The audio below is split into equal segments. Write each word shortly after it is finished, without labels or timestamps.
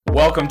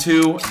Welcome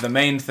to The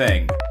Main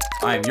Thing.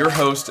 I am your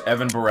host,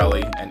 Evan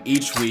Borelli, and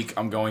each week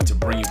I'm going to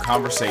bring you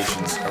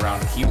conversations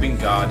around keeping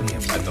God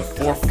at the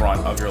forefront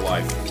of your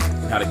life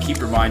and how to keep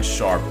your mind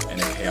sharp in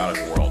a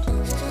chaotic world.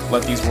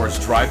 Let these words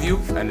drive you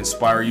and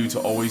inspire you to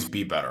always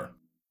be better.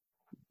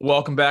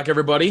 Welcome back,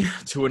 everybody,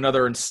 to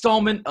another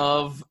installment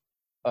of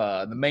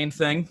The Main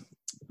Thing.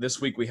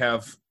 This week we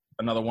have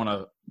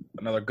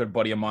another good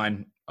buddy of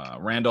mine,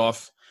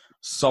 Randolph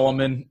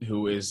Solomon,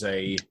 who is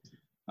a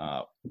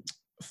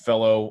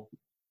fellow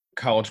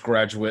college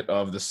graduate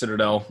of the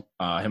Citadel.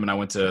 Him and I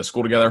went to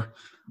school together.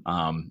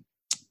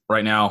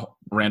 Right now,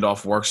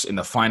 Randolph works in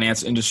the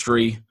finance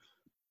industry.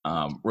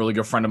 Really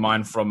good friend of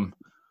mine from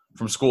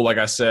school, like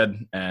I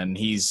said, and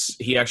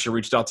he actually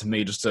reached out to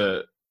me just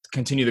to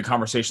continue the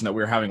conversation that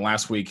we were having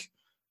last week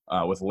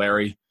with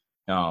Larry.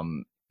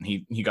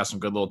 He got some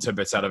good little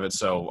tidbits out of it,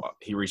 so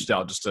he reached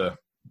out just to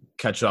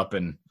catch up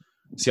and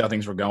see how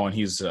things were going.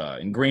 He's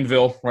in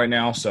Greenville right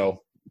now,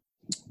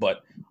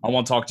 but I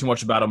won't talk too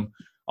much about him.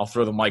 I'll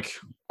throw the mic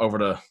over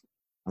to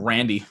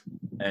Randy,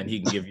 and he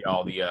can give you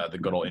all the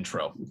good old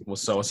intro.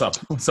 What's up?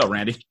 What's up,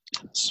 Randy?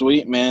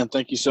 Sweet, man.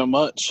 Thank you so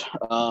much.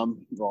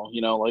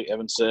 Like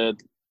Evan said,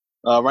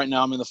 right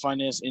now I'm in the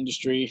finance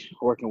industry,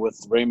 working with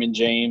Raymond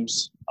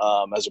James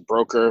as a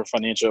broker,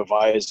 financial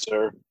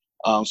advisor,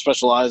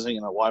 specializing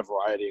in a wide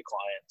variety of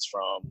clients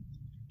from,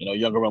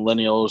 younger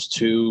millennials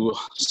to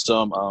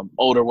some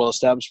older,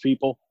 well-established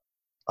people.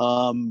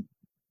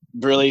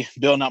 Really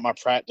building out my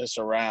practice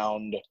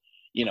around,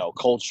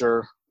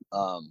 culture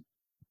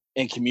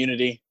and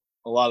community.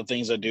 A lot of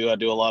things I do a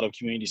lot of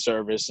community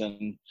service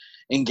and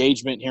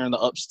engagement here in the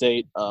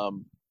upstate.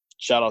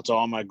 Shout out to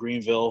all my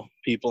Greenville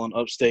people and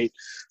upstate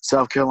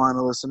South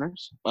Carolina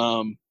listeners.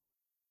 But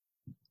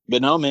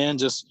no, man,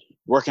 just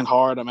working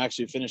hard. I'm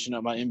actually finishing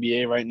up my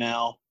MBA right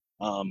now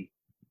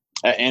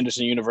at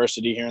Anderson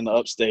University here in the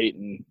upstate,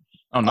 and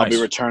nice. I'll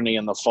be returning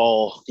in the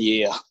fall.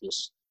 Yeah,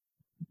 just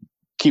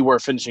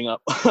keyword finishing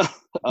up.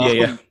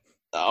 Yeah.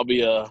 I'll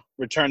be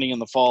returning in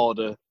the fall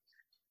to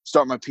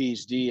start my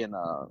PhD in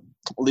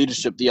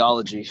leadership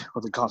theology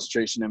with a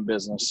concentration in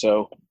business.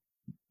 So,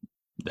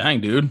 dang,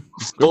 dude,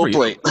 full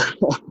plate.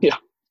 Yeah,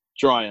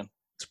 trying.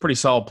 It's a pretty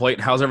solid plate.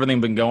 How's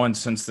everything been going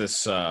since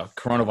this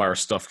coronavirus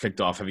stuff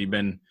kicked off? Have you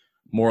been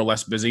more or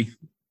less busy?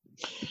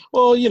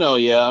 Well,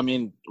 yeah. I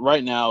mean,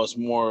 right now it's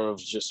more of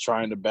just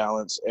trying to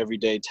balance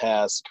everyday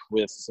tasks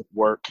with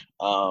work.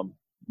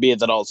 Be it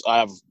that I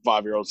have a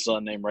 5-year-old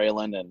son named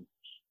Raylan, and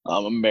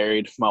I'm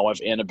married, my wife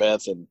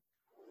Annabeth, and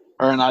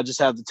her and I just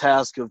have the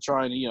task of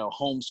trying to,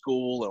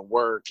 homeschool and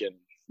work and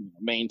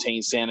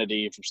maintain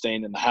sanity from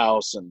staying in the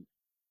house. And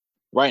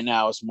right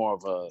now it's more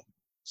of a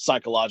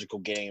psychological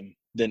game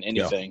than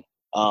anything.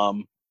 Yeah.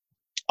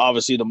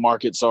 Obviously the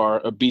markets are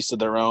a beast of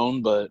their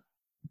own, but,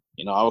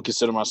 I would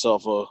consider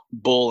myself a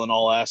bull in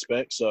all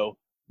aspects. So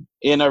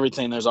in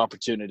everything, there's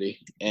opportunity.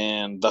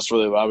 And that's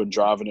really what I've been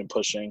driving and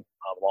pushing.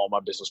 Along with my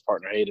business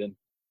partner, Hayden.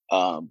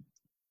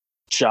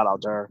 Shout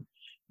out to her.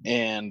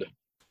 And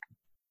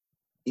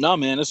no,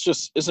 man,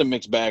 it's a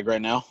mixed bag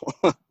right now.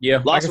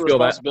 Yeah, lots of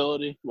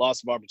responsibility,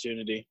 lots of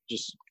opportunity,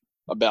 just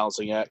a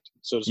balancing act,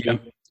 so to speak.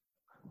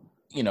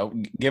 Yeah.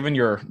 Given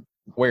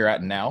where you're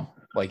at now,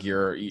 like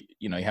you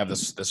have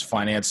this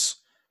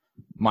finance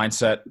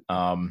mindset.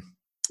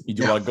 You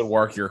do a lot of good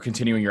work. You're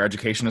continuing your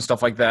education and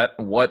stuff like that.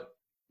 What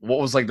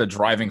was like the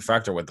driving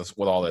factor with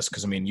all this?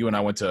 Because I mean, you and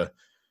I went to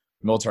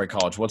military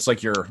college. What's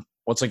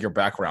your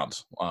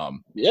background?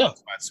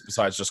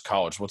 Besides just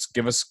college,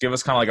 give us kind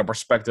of like a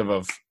perspective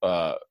of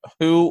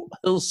who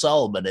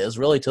Solomon is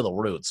really to the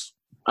roots.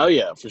 Oh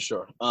yeah, for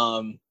sure.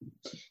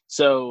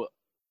 So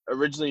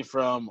originally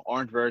from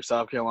Orangeburg,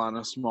 South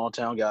Carolina, small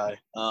town guy.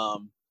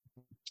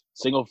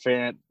 Single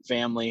parent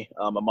family.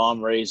 My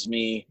mom raised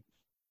me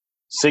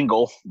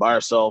single by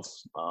herself,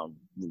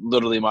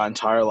 literally my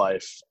entire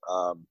life.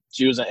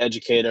 She was an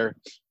educator,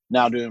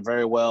 now doing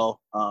very well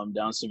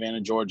down in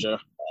Savannah, Georgia.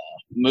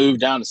 Moved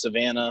down to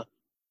Savannah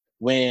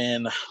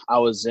when I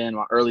was in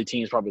my early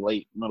teens, probably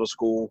late middle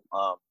school,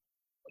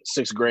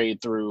 6th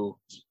grade through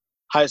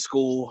high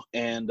school.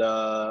 And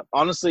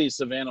honestly,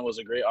 Savannah was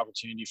a great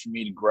opportunity for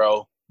me to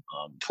grow.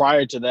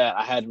 Prior to that,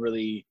 I hadn't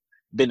really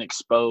been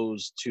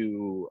exposed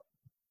to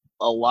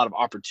a lot of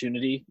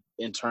opportunity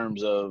in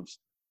terms of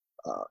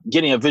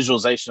getting a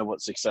visualization of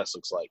what success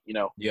looks like,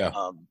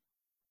 Yeah.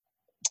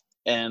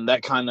 And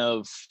that kind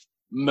of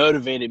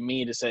motivated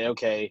me to say,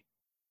 okay,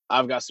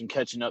 I've got some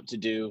catching up to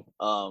do,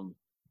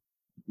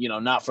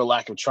 not for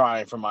lack of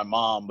trying for my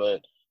mom,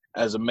 but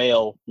as a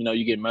male,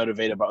 you get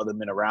motivated by other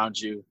men around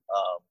you.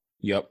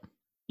 Yep.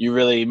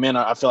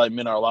 I feel like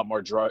men are a lot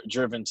more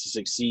driven to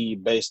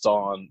succeed based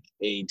on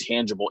a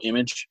tangible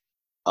image.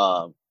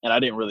 And I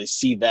didn't really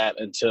see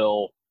that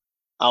until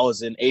I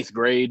was in 8th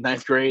grade,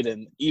 9th grade.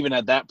 And even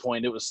at that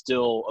point, it was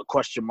still a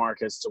question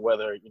mark as to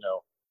whether,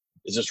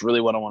 is this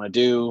really what I want to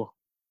do?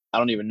 I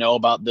don't even know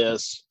about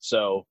this.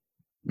 So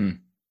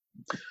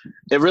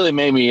it really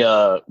made me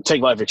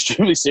take life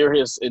extremely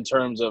serious in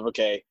terms of,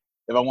 okay,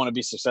 if I want to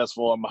be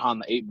successful, I'm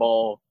behind the 8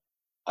 ball.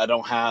 I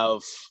don't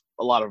have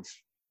a lot of,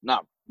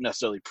 not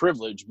necessarily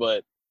privilege,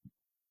 but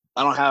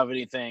I don't have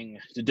anything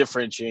to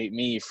differentiate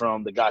me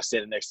from the guy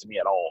standing next to me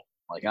at all.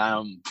 Like, I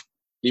am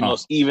the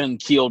most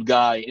even-keeled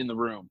guy in the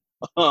room.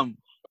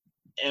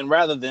 And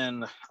rather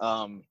than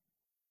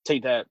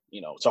take that,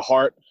 to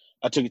heart,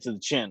 I took it to the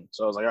chin.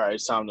 So I was like, all right,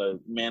 it's time to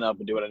man up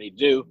and do what I need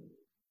to do.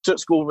 Took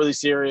school really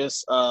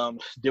serious,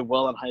 did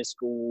well in high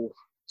school,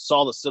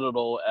 saw the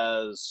Citadel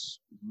as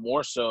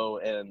more so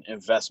an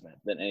investment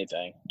than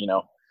anything.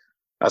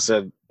 I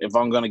said, if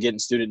I'm going to get in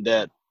student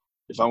debt,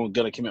 if I'm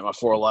going to commit my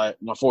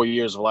 4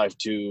 years of life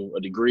to a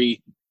degree,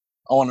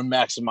 I want to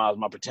maximize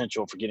my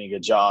potential for getting a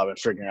good job and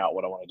figuring out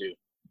what I want to do,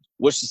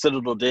 which the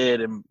Citadel did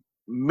in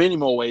many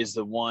more ways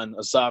than one,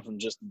 aside from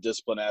just the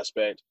discipline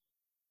aspect.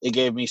 It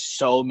gave me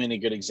so many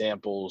good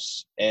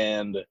examples.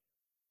 And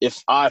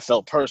if I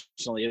felt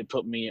personally, it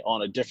put me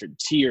on a different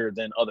tier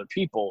than other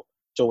people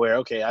to where,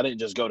 okay, I didn't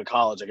just go to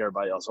college like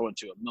everybody else. I went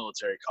to a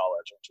military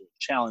college, I went to a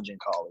challenging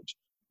college.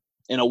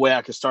 In a way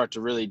I could start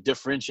to really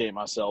differentiate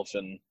myself.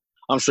 And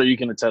I'm sure you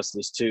can attest to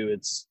this too.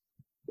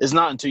 It's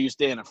not until you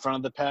stand in front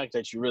of the pack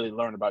that you really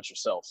learn about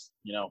yourself.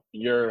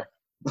 You're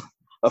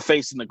a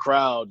face in the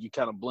crowd, you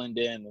kind of blend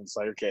in, and it's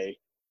like, okay,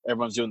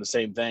 everyone's doing the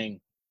same thing.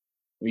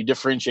 When you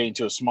differentiate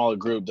into a smaller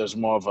group, there's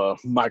more of a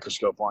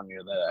microscope on you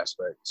in that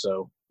aspect.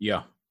 So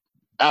yeah,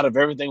 out of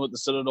everything with the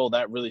Citadel,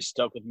 that really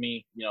stuck with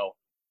me.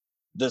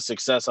 The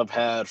success I've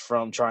had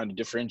from trying to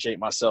differentiate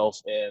myself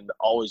and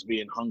always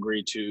being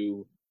hungry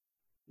to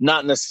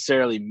not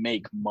necessarily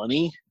make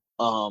money,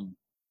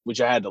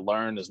 which I had to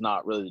learn is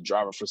not really the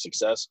driver for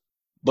success,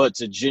 but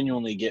to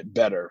genuinely get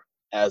better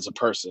as a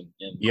person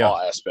in all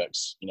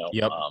aspects.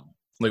 Yep.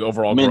 Like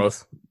overall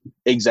growth.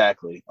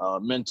 Exactly.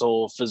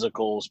 Mental,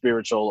 physical,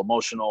 spiritual,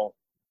 emotional.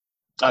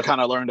 I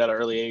kind of learned at an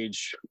early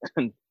age,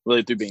 and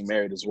really through being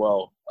married as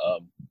well.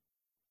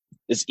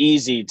 It's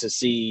easy to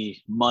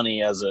see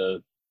money as a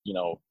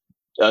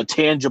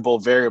tangible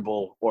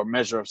variable or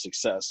measure of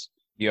success.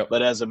 Yep.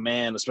 But as a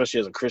man, especially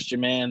as a Christian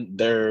man,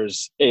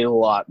 there's a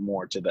lot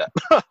more to that.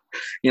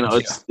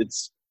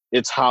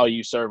 It's how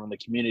you serve in the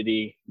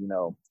community.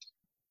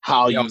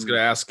 How you. I was gonna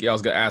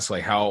ask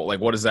like how, like,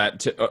 what is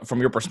that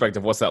from your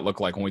perspective? What's that look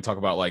like when we talk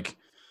about, like,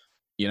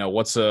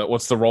 what's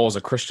the role as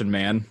a Christian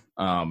man?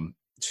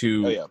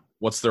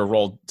 What's their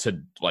role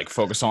to, like,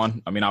 focus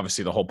on? I mean,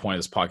 obviously the whole point of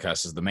this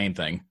podcast is the main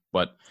thing,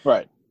 but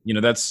right.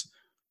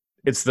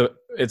 It's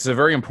a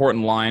very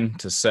important line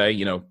to say,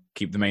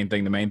 keep the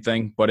main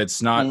thing, but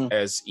it's not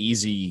as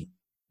easy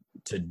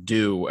to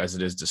do as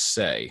it is to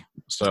say.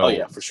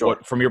 So, for sure.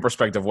 From your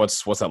perspective,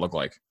 what's that look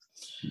like?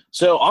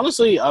 So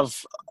honestly,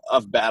 I've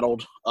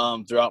battled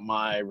throughout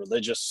my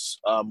religious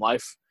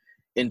life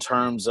in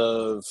terms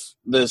of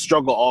the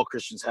struggle all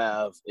Christians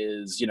have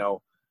is,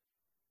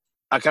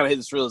 I kind of hit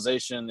this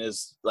realization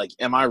is like,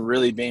 am I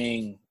really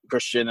being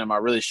Christian? Am I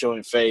really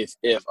showing faith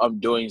if I'm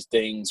doing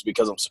things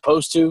because I'm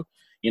supposed to?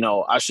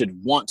 I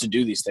should want to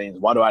do these things.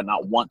 Why do I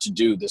not want to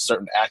do this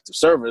certain act of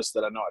service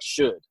that I know I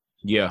should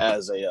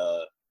as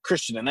a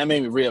Christian? And that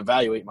made me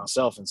reevaluate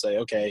myself and say,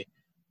 okay,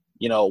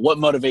 what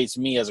motivates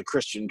me as a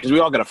Christian? Because we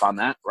all got to find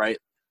that, right?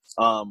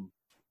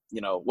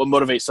 What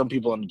motivates some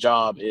people in the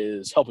job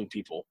is helping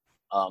people.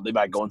 They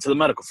might go into the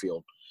medical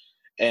field.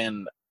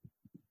 And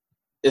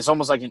it's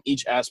almost like in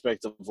each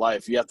aspect of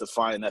life, you have to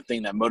find that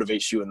thing that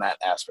motivates you in that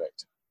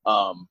aspect,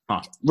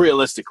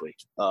 realistically.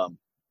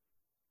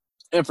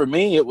 And for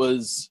me, it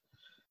was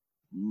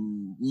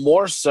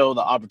more so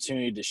the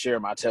opportunity to share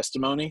my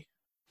testimony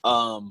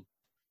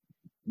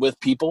with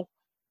people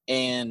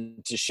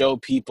and to show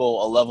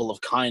people a level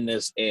of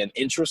kindness and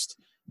interest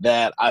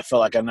that I felt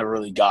like I never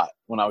really got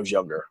when I was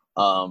younger.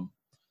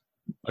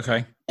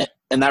 Okay.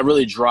 And that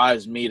really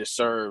drives me to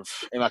serve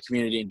in my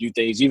community and do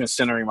things, even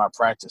centering my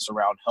practice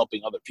around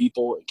helping other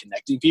people and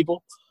connecting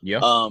people.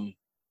 Yeah.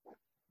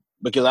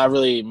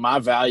 Because my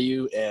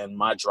value and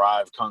my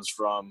drive comes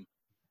from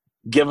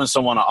giving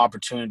someone an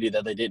opportunity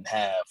that they didn't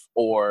have,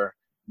 or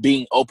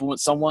being open with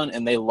someone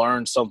and they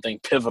learn something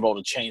pivotal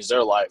to change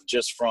their life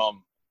just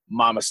from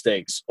my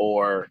mistakes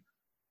or,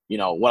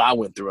 what I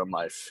went through in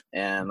life.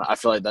 And I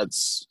feel like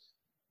that's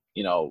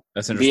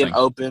interesting. Being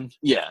open.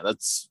 Yeah,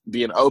 that's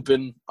being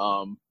open.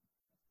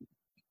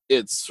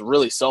 It's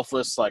really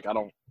selfless. Like, I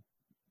don't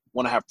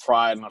want to have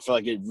pride, and I feel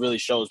like it really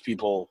shows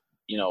people,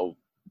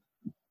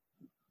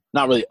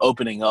 not really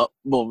opening up.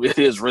 Well, it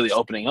is really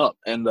opening up,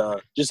 and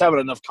just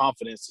having enough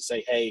confidence to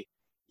say, hey,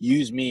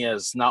 use me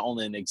as not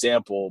only an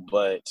example,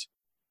 but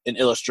an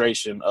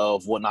illustration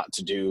of what not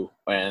to do,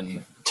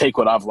 and take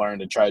what I've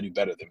learned and try to do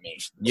better than me.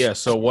 Yeah.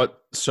 So what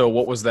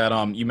was that?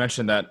 You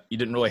mentioned that you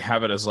didn't really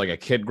have it as like a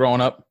kid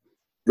growing up.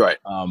 Right.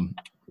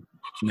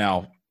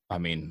 Now, I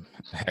mean,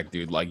 heck,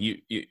 dude, like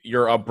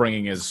your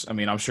upbringing is, I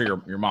mean, I'm sure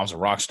your mom's a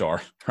rock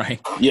star,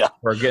 right? Yeah.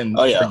 For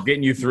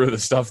getting you through the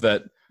stuff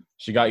that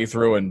she got you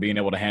through and being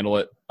able to handle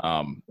it.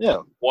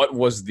 What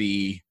was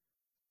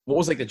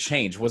like the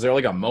change? Was there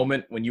like a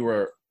moment when you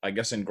were, I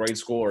guess, in grade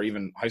school or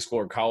even high school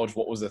or college?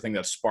 What was the thing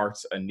that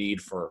sparked a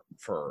need for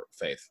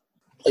faith?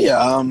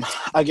 Yeah.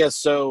 I guess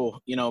so,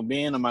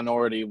 being a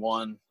minority,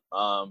 one,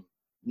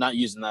 not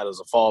using that as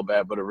a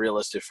fallback, but a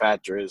realistic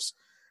factor is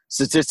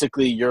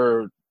statistically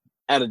you're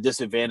at a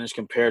disadvantage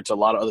compared to a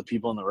lot of other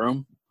people in the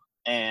room.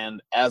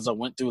 And as I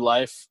went through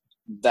life,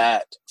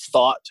 that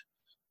thought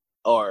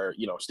or,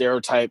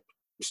 stereotype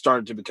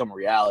started to become a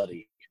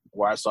reality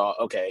where I saw,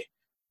 okay,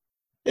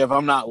 if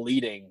I'm not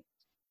leading,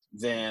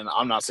 then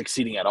I'm not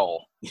succeeding at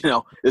all.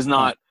 It's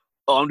not,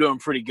 oh, I'm doing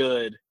pretty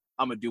good,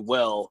 I'm going to do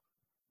well.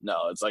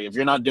 No, it's like if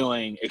you're not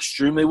doing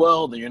extremely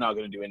well, then you're not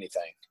going to do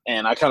anything.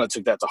 And I kind of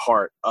took that to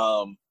heart.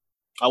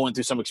 I went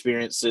through some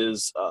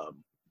experiences,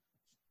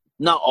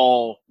 not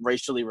all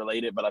racially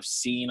related, but I've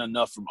seen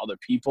enough from other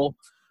people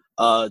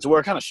to where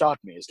it kind of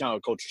shocked me. It's kind of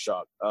a culture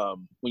shock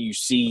when you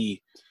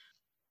see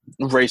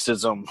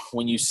racism,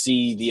 when you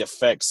see the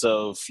effects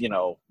of,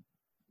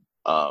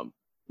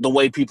 the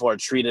way people are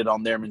treated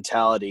on their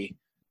mentality.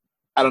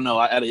 I don't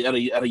know. At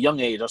a young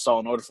age, I saw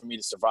in order for me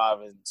to survive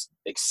and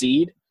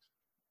exceed,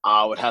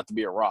 I would have to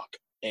be a rock.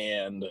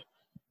 And,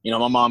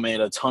 my mom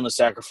made a ton of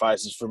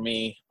sacrifices for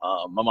me.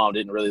 My mom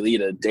didn't really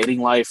lead a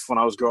dating life when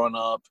I was growing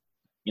up.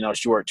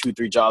 She worked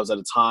 2-3 jobs at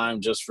a time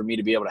just for me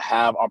to be able to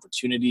have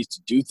opportunities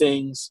to do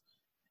things,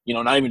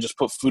 not even just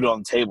put food on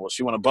the table.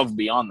 She went above and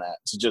beyond that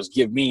to just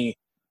give me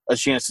a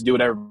chance to do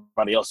what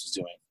everybody else is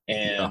doing.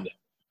 And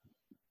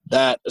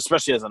that,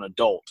 especially as an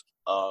adult,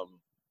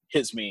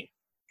 hits me.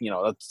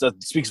 That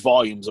speaks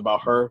volumes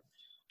about her.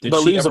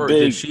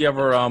 Did she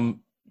ever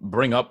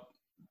bring up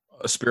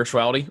a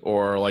spirituality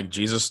or like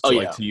Jesus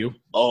to you?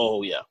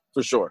 Oh yeah,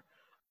 for sure.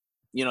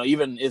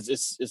 Even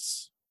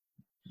it's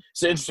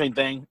an interesting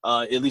thing,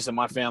 at least in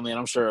my family, and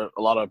I'm sure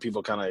a lot of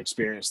people kind of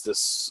experience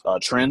this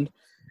trend,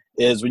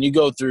 is when you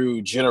go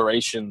through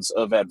generations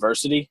of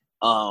adversity,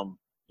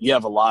 you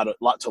have a lot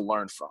to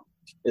learn from,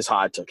 is how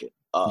I took it.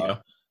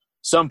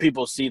 Some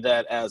people see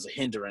that as a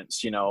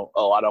hindrance,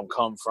 oh, I don't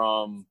come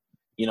from,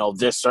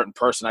 this certain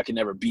person, I can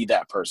never be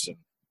that person.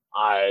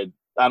 I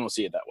don't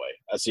see it that way.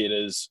 I see it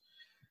as,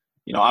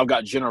 I've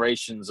got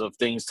generations of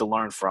things to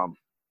learn from.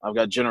 I've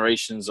got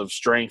generations of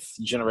strength,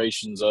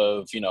 generations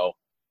of,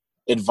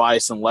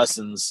 advice and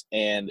lessons.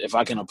 And if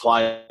I can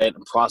apply it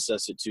and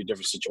process it to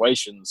different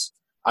situations,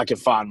 I can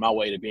find my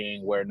way to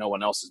being where no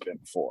one else has been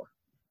before,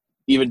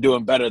 even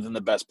doing better than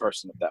the best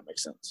person, if that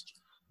makes sense.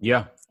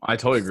 Yeah, I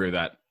totally agree with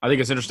that. I think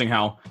it's interesting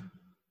how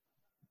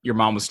your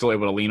mom was still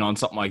able to lean on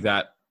something like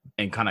that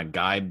and kind of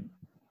guide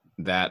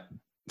that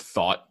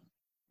thought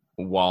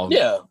while,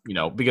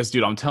 because,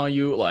 dude, I'm telling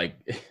you, like,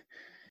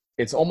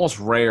 it's almost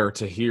rare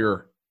to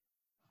hear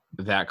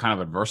that kind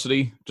of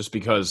adversity just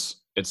because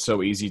it's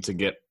so easy to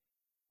get,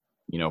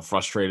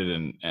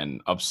 frustrated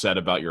and upset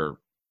about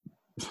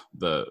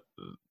the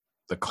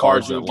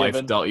cards that life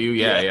given. dealt you.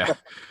 Yeah.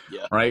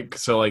 Right.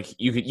 So like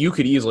you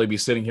could easily be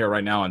sitting here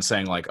right now and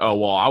saying like, oh,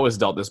 well, I was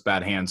dealt this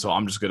bad hand, so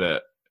I'm going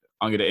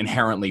to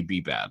inherently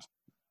be bad.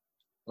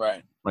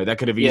 Right. That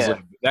could have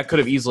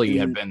easily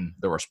had been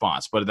the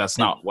response, but that's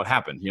not what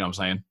happened. You know what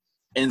I'm saying?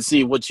 And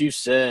see, what you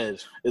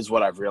said is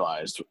what I've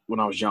realized when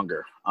I was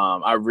younger.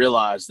 I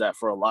realized that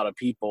for a lot of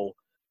people,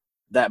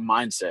 that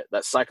mindset,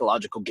 that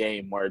psychological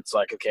game where it's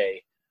like,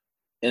 okay,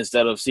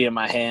 instead of seeing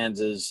my hands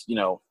as,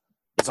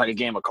 it's like a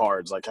game of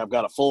cards. Like I've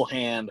got a full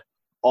hand,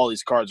 all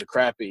these cards are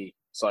crappy.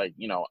 It's like,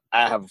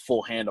 I have a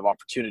full hand of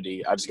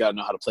opportunity. I just got to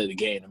know how to play the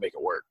game and make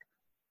it work.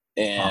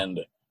 And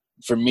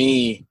for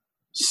me,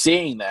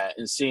 seeing that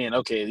and seeing,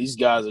 okay, these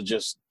guys are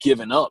just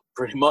giving up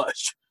pretty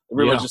much.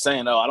 Everyone's just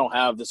saying, no, I don't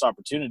have this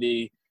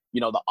opportunity.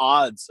 The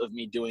odds of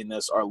me doing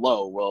this are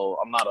low. Well,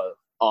 I'm not a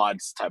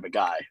odds type of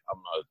guy. I'm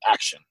an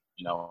action.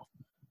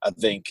 I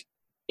think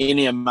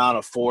any amount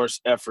of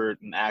force, effort,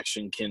 and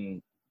action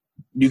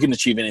you can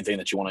achieve anything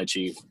that you want to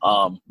achieve.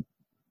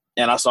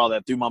 And I saw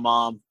that through my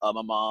mom.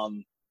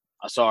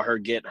 I saw her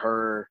get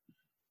her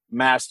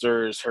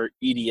master's, her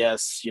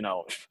EDS,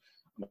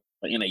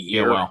 in a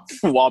year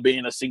while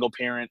being a single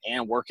parent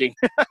and working.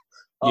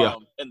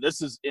 And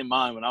this is in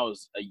mind when I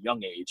was a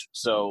young age.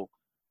 So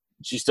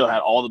she still had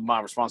all of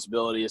my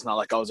responsibility. It's not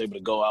like I was able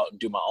to go out and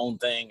do my own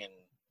thing. And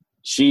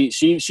she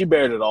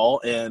bared it all.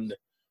 And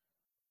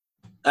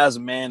as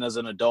a man, as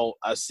an adult,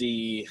 I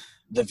see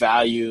the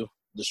value,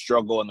 the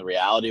struggle, and the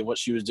reality of what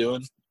she was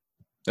doing.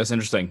 That's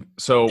interesting.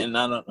 So, and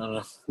I don't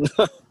know.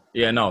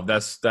 Yeah, no,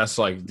 that's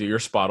like, dude, you're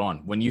spot on.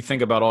 When you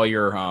think about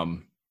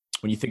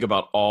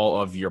all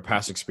of your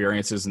past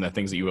experiences and the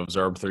things that you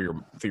observed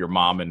through your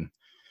mom and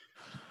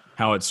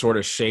how it sort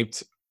of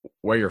shaped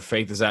where your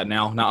faith is at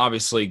now. Now,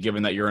 obviously,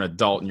 given that you're an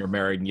adult and you're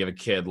married and you have a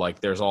kid,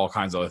 like there's all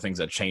kinds of other things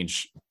that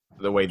change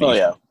the way that you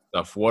do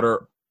stuff.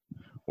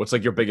 What's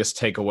like your biggest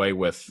takeaway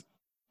with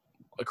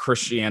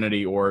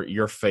Christianity or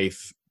your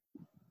faith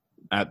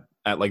at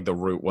like the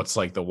root? What's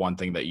like the one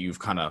thing that you've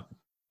kind of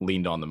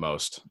leaned on the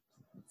most?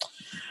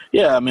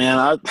 Yeah,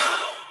 man,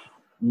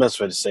 best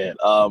way to say it.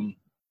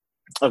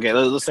 Okay,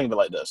 let's think of it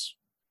like this.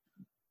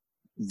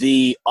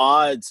 The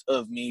odds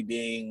of me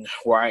being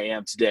where I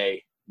am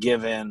today,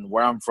 given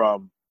where I'm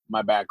from,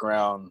 my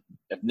background,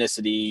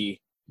 ethnicity,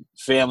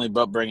 family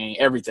upbringing,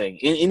 everything,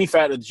 any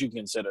factor that you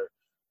consider,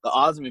 the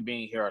odds of me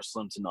being here are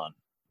slim to none,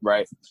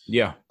 right?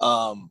 Yeah.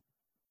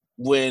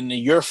 when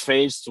you're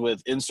faced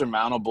with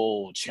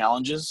insurmountable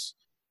challenges,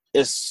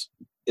 it's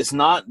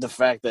not the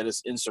fact that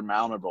it's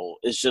insurmountable.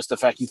 It's just the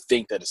fact you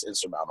think that it's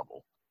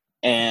insurmountable.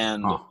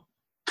 And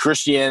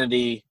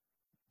Christianity,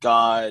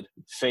 God,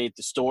 faith,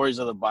 the stories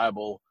of the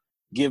Bible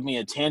give me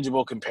a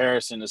tangible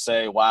comparison to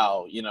say,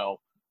 wow,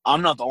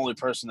 I'm not the only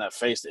person that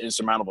faced the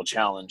insurmountable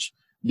challenge.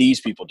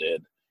 These people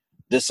did.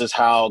 This is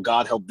how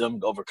God helped them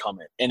overcome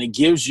it. And it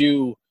gives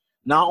you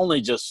not only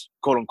just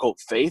quote unquote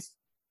faith,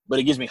 but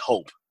it gives me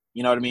hope.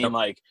 You know what I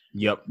mean?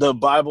 The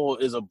Bible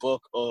is a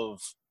book of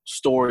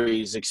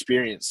stories,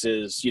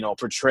 experiences,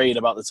 portrayed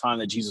about the time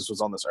that Jesus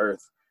was on this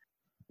earth.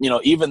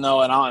 Even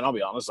though, and I'll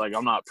be honest,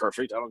 I'm not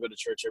perfect. I don't go to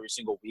church every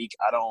single week.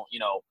 I don't,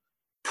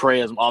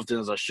 pray as often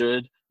as I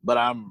should, but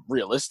I'm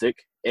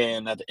realistic.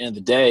 And at the end of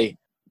the day,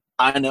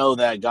 I know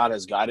that God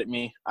has guided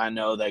me. I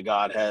know that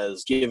God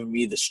has given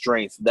me the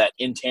strength, that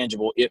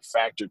intangible it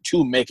factor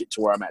to make it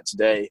to where I'm at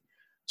today,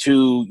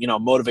 to,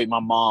 motivate my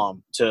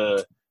mom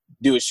to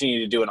do what she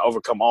needed to do and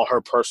overcome all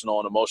her personal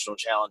and emotional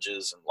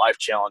challenges and life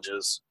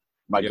challenges,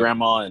 my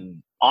grandma,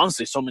 and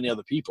honestly, so many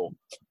other people.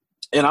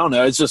 And I don't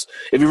know, it's just,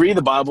 if you read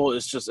the Bible,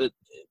 it's just,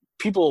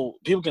 people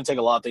can take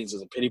a lot of things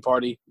as a pity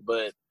party,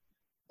 but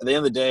at the end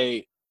of the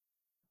day,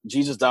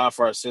 Jesus died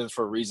for our sins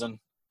for a reason.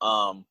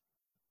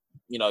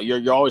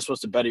 You're always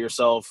supposed to better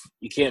yourself.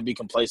 You can't be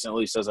complacent, at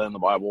least says that in the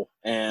Bible.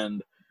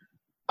 And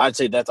I'd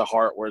say that's a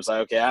heart where it's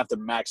like, okay, I have to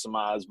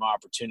maximize my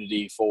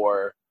opportunity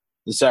for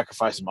the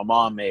sacrifices my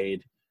mom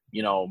made,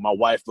 my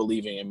wife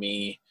believing in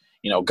me,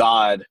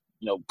 God,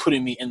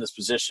 putting me in this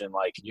position.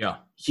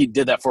 He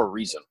did that for a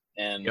reason.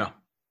 And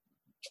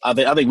I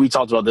think we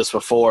talked about this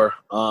before.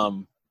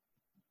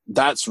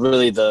 That's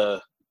really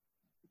the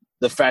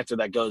factor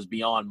that goes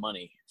beyond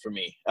money for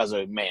me as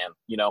a man,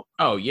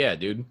 Oh yeah,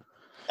 dude.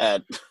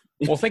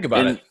 Well, think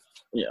about it.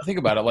 Yeah. Think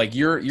about it. Like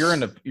you're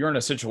in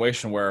a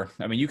situation where,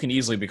 I mean, you can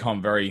easily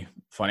become very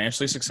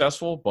financially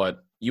successful,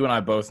 but you and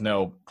I both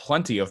know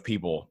plenty of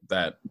people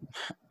that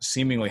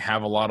seemingly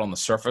have a lot on the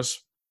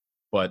surface,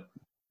 but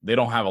they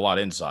don't have a lot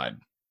inside.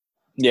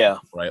 Yeah.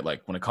 Right.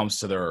 Like when it comes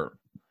to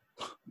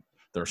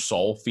their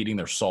soul, feeding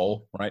their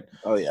soul, right?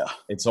 Oh yeah.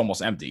 It's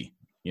almost empty,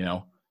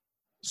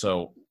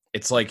 So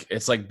it's like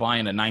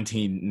buying a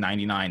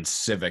 1999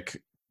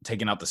 Civic,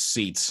 taking out the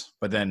seats,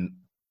 but then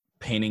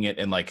painting it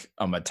in like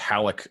a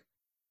metallic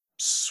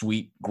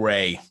sweet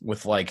gray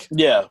with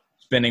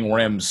spinning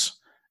rims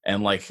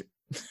and what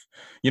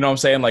I'm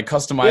saying? Like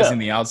customizing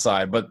the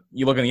outside, but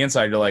you look on the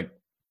inside, you're like,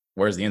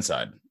 where's the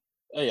inside?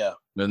 Oh yeah.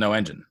 There's no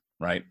engine,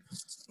 right?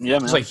 Yeah,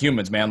 man. It's like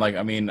humans, man. Like,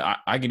 I mean,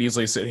 I could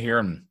easily sit here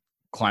and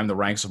climb the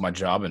ranks of my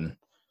job and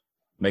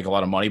make a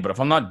lot of money, but if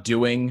I'm not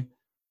doing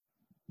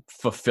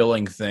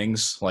fulfilling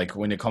things, like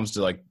when it comes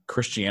to like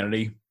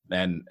Christianity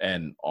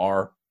and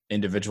our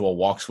individual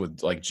walks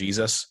with like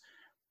Jesus,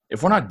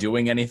 if we're not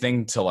doing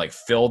anything to like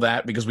fill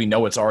that, because we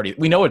know it's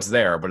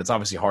there, but it's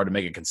obviously hard to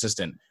make it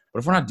consistent. But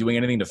if we're not doing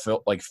anything to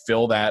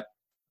fill that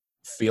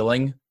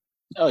feeling,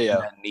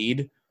 that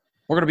need,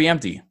 we're gonna be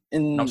empty. You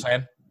know what I'm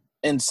saying?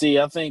 And see,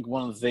 I think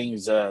one of the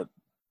things that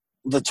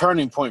the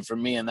turning point for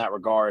me in that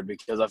regard,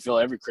 because I feel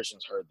every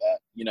Christian's heard that,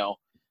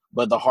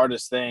 but the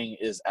hardest thing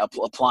is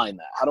applying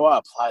that. How do I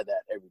apply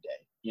that every day?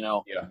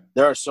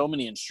 There are so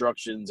many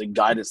instructions and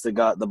guidance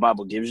that the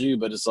Bible gives you,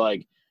 but it's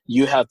like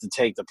you have to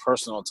take the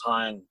personal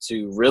time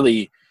to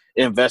really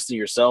invest in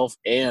yourself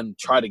and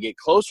try to get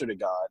closer to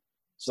God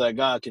so that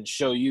God can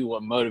show you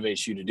what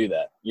motivates you to do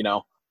that,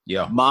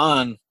 Yeah.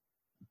 Mine,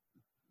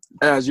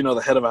 as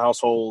the head of a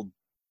household,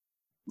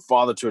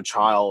 father to a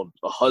child,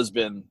 a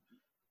husband,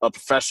 a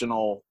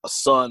professional, a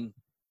son,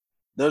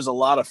 there's a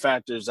lot of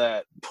factors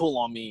that pull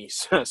on me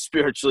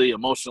spiritually,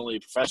 emotionally,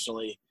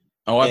 professionally.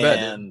 Oh, I bet.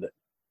 And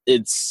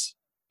it's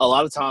a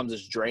lot of times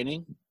it's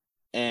draining.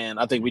 And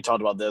I think we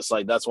talked about this.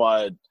 Like, that's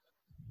why,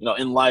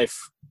 in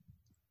life,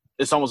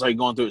 it's almost like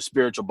going through a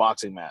spiritual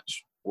boxing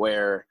match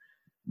where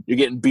you're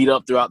getting beat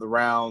up throughout the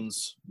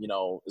rounds.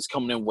 It's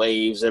coming in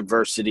waves,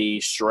 adversity,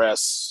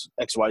 stress,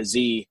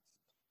 XYZ.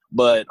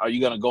 But are you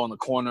going to go in the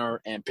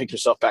corner and pick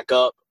yourself back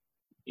up,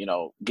 get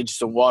you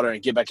some water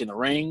and get back in the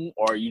ring?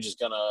 Or are you just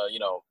going to,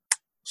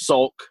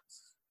 sulk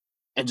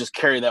and just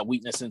carry that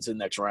weakness into the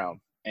next round?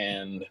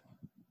 And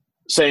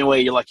same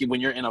way, you're like, when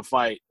you're in a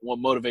fight, what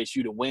motivates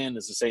you to win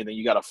is the same thing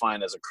you got to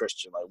find as a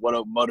Christian. Like, what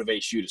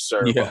motivates you to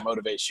serve? Yeah. What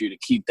motivates you to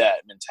keep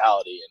that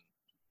mentality?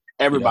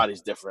 And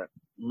everybody's different.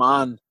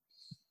 Mine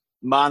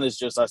is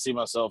just, I see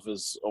myself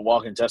as a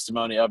walking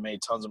testimony. I've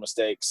made tons of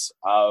mistakes.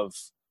 I've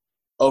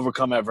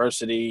overcome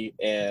adversity,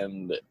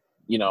 and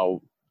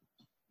no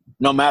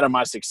matter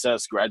my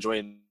success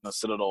graduating the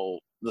Citadel,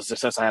 the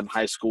success I had in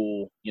high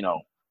school,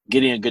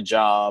 getting a good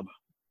job,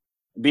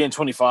 being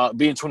 24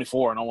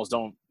 and almost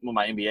done with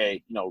my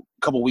MBA, a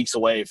couple weeks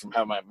away from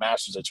having my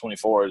master's at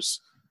 24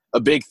 is a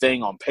big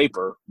thing on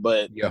paper,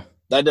 but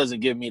that doesn't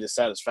give me the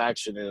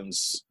satisfaction in,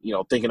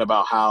 thinking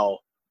about how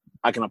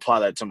I can apply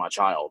that to my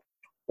child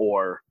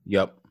or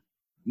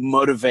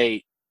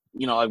motivate,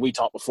 like we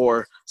talked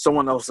before,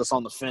 someone else that's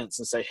on the fence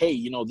and say, hey,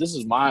 this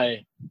is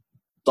my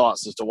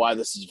thoughts as to why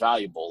this is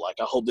valuable. Like,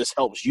 I hope this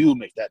helps you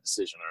make that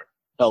decision or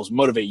helps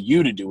motivate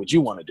you to do what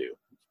you want to do.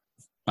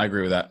 I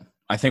agree with that.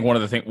 I think one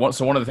of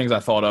the things I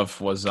thought of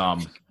was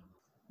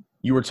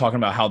you were talking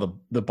about how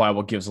the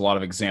Bible gives a lot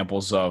of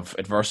examples of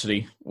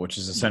adversity, which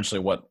is essentially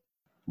what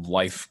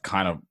life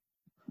kind of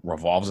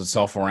revolves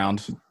itself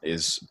around.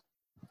 Is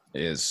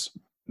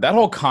that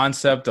whole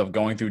concept of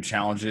going through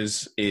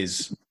challenges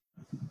is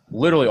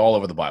literally all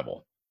over the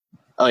Bible.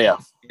 Oh yeah.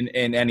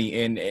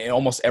 In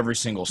almost every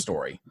single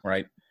story,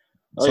 right?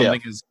 Oh,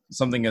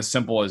 Something as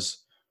simple as,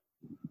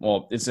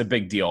 well, it's a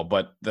big deal,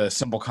 but the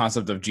simple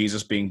concept of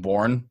Jesus being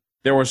born,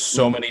 there were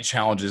so many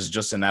challenges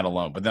just in that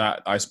alone. But then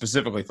I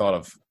specifically thought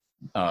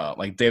of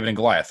like David and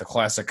Goliath, the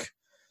classic.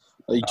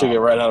 You took it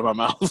right out of my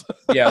mouth.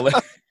 Yeah.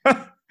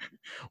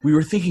 We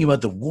were thinking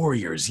about the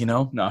warriors,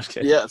 No, I'm just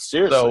kidding. Yeah,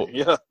 seriously. So,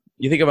 yeah.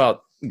 You think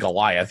about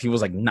Goliath, he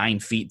was like 9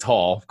 feet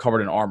tall,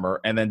 covered in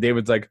armor, and then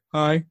David's like,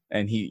 hi,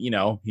 and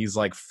he's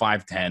like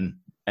 5'10",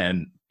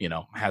 and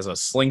has a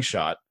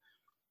slingshot.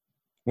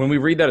 When we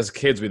read that as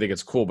kids, we think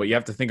it's cool, but you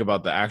have to think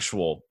about the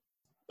actual,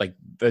 like,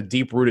 the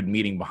deep-rooted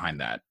meaning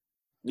behind that.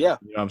 Yeah.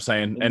 You know what I'm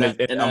saying?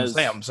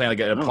 I'm saying like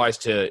it applies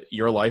to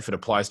your life, it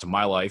applies to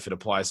my life, it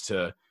applies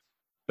to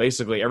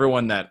basically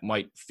everyone that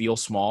might feel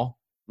small,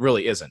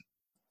 really isn't.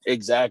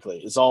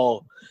 Exactly. It's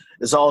all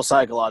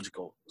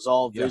psychological. It's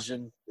all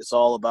vision. Yeah. It's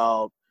all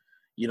about,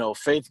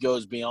 faith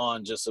goes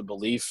beyond just a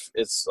belief.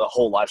 It's a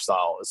whole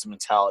lifestyle. It's a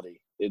mentality.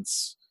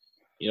 It's,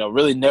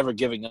 really never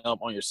giving up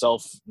on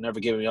yourself, never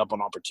giving up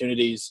on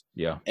opportunities.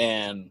 Yeah.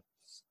 And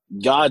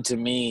God, to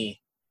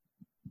me,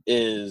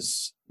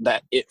 is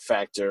that it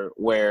factor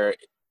where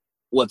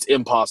what's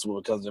impossible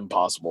becomes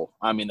impossible.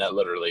 I mean that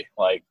literally.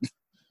 Like,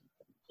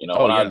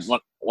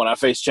 when I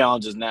face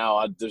challenges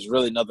now, there's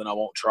really nothing I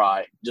won't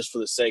try just for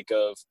the sake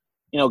of,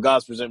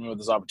 God's presented me with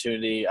this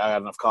opportunity. I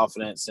got enough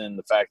confidence in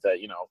the fact that,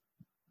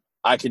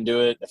 I can do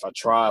it if I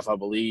try, if I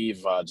believe,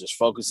 if I just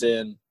focus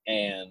in,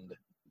 and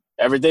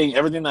everything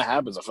that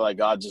happens, I feel like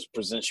God just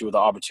presents you with the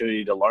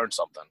opportunity to learn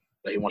something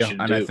that he wants you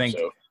to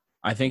do.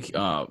 I think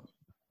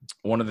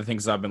one of the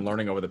things I've been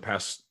learning over the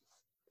past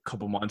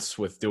couple months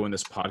with doing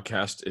this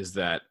podcast is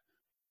that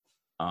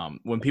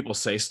when people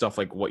say stuff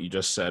like what you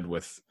just said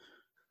with,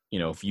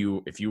 if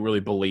you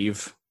really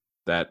believe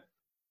that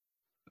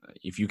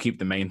if you keep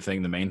the main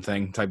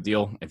thing type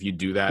deal, if you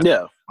do that,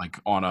 like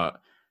on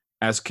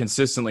as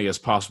consistently as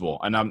possible.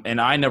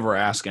 And I never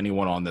ask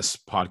anyone on this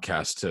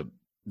podcast to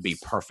be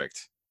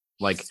perfect.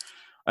 Like,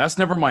 that's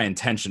never my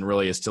intention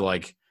really, is to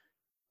like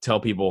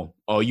tell people,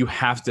 oh, you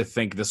have to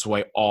think this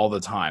way all the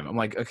time. I'm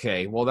like,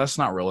 okay, well, that's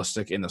not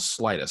realistic in the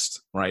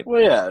slightest, right?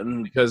 Well, yeah,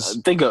 because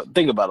think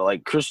about it.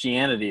 Like,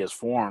 Christianity is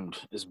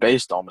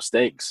based on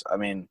mistakes. I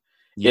mean,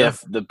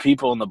 if the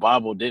people in the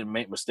Bible didn't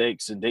make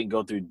mistakes and didn't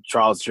go through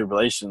trials and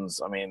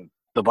tribulations, I mean,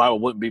 the Bible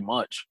wouldn't be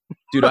much.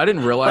 Dude, I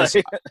didn't realize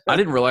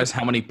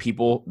how many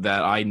people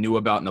that I knew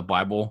about in the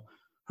Bible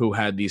who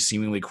had these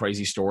seemingly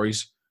crazy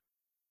stories,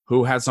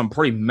 who had some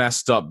pretty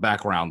messed up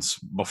backgrounds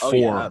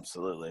before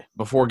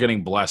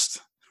getting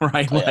blessed,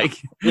 right?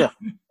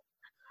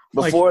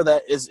 Before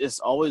that,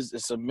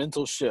 it's a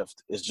mental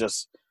shift. It's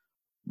just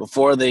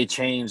before they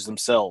change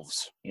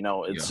themselves,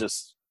 it's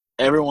just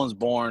everyone's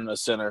born a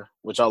sinner,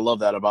 which I love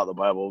that about the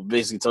Bible.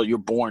 Basically, tell you're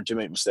born to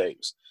make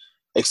mistakes.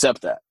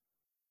 Accept that.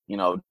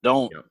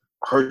 Don't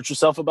hurt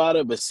yourself about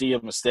it, but see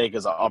a mistake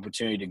as an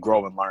opportunity to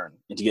grow and learn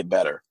and to get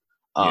better.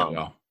 And,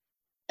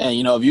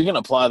 if you can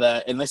apply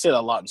that, and they say that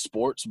a lot in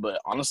sports,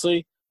 but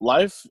honestly,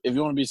 life, if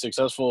you want to be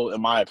successful,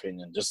 in my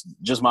opinion,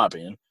 just my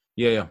opinion.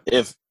 Yeah.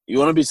 If you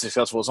want to be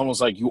successful, it's almost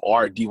like you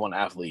are a D1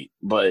 athlete,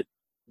 but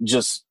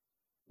just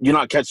you're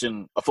not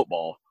catching a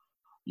football.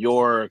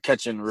 You're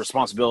catching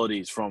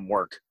responsibilities from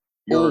work.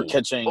 You're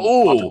catching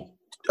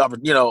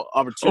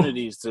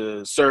opportunities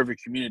to serve your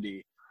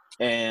community.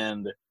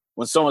 And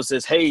when someone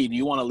says, hey, do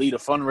you want to lead a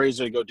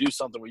fundraiser to go do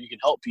something where you can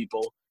help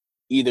people?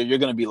 Either you're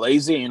going to be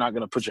lazy and you're not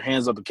going to put your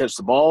hands up and catch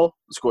the ball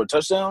and score a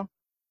touchdown,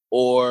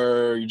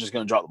 or you're just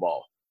going to drop the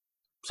ball.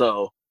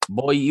 So,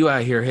 boy, you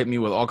out here hit me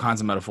with all kinds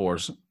of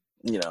metaphors.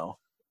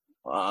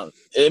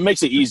 It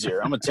makes it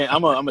easier. I'm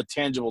a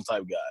tangible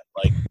type guy.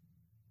 Like,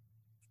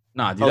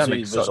 nah, dude, that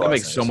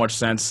makes so much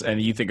sense.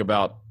 And you think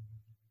about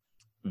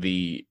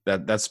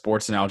that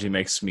sports analogy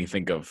makes me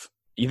think of,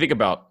 you think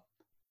about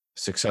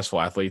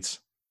successful athletes.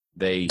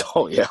 They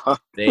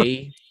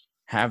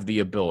have the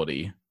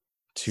ability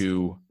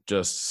to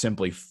just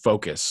simply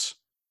focus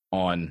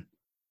on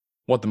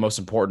what the most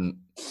important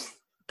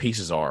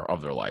pieces are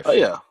of their life. Oh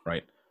yeah.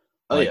 Right.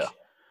 I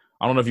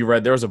don't know if you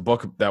read, there was a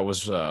book that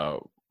was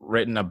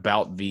written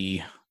about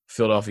the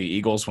Philadelphia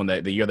Eagles when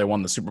the year they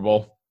won the Super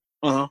Bowl.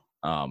 Uh-huh.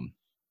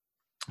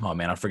 Oh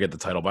man, I forget the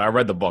title, but I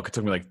read the book. It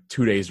took me like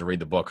 2 days to read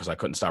the book because I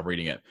couldn't stop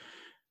reading it.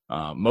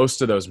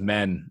 Most of those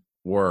men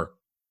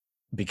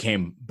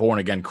became born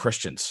again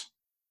Christians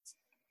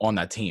on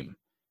that team,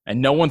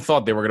 and no one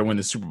thought they were going to win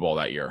the Super Bowl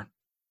that year.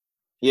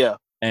 Yeah.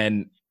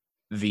 And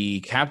the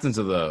captains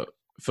of the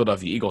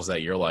Philadelphia Eagles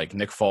that year, like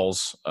Nick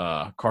Foles,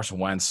 Carson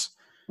Wentz,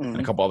 and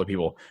a couple other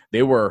people,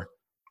 they were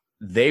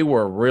they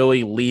were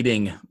really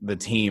leading the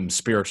team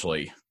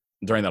spiritually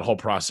during that whole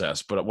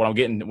process. But what I'm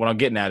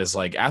getting at is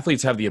like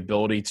athletes have the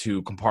ability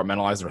to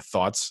compartmentalize their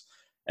thoughts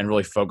and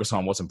really focus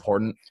on what's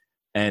important.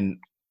 And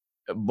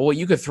boy,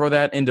 you could throw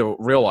that into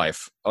real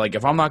life. Like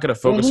if I'm not going to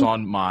focus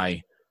on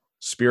my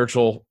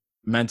spiritual,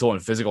 mental,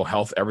 and physical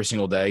health every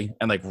single day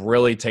and like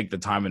really take the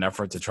time and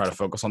effort to try to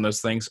focus on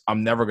those things,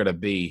 I'm never going to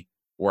be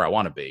where I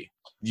want to be.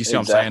 Do you see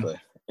what I'm saying?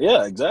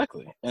 Yeah,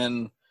 exactly.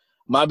 And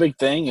my big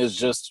thing is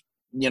just,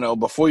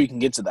 before you can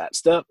get to that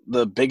step,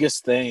 the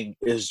biggest thing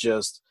is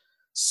just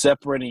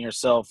separating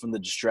yourself from the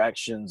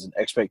distractions and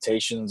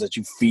expectations that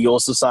you feel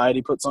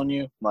society puts on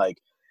you. Like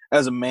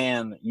as a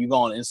man, you go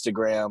on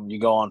Instagram, you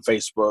go on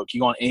Facebook, you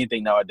go on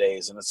anything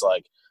nowadays, and it's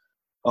like,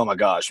 oh my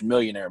gosh,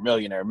 millionaire.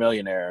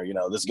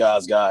 This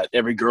guy's got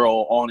every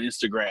girl on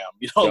Instagram.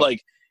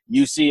 Like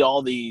you see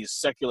all these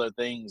secular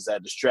things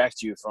that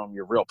distract you from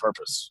your real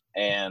purpose.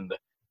 And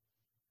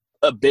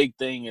a big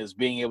thing is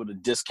being able to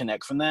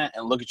disconnect from that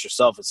and look at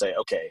yourself and say,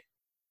 okay,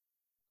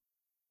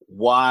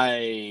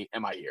 why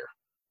am I here?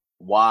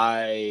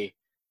 Why,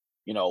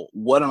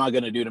 what am I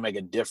going to do to make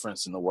a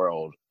difference in the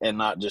world and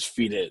not just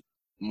feed it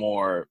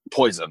more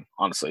poison,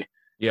 honestly.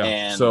 Yeah.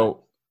 And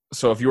so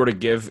if you were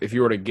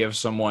to give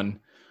someone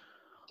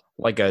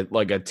like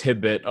a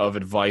tidbit of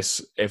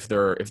advice, if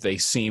they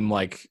seem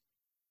like,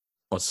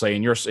 let's say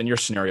in your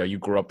scenario, you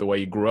grew up the way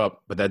you grew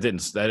up, but that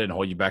didn't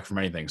hold you back from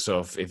anything. So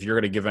if you're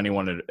going to give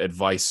anyone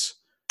advice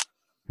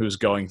who's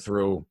going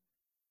through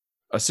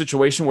a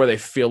situation where they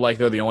feel like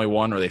they're the only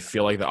one, or they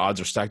feel like the odds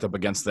are stacked up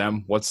against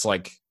them, what's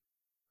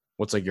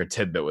your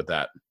tidbit with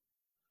that?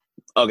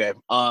 Okay.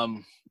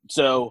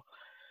 So,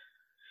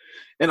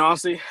 and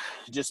honestly,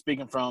 just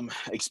speaking from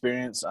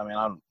experience, I mean,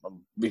 I'll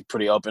be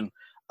pretty open.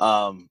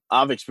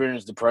 I've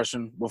experienced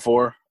depression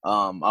before.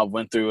 I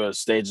went through a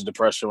stage of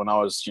depression when I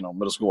was,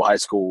 middle school, high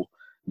school,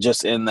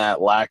 just in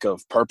that lack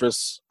of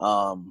purpose.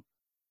 When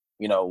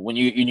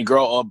you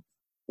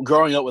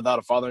growing up without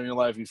a father in your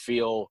life, you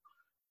feel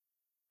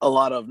a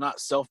lot of not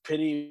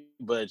self-pity,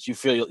 but you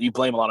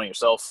blame a lot on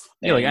yourself.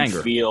 Yeah, like and anger.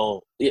 You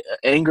feel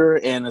anger.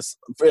 And it's,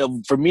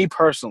 for me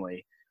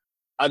personally,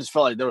 I just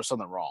felt like there was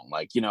something wrong.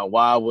 Like,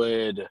 why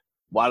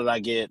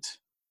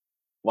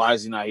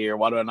is he not here?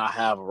 Why do I not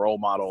have a role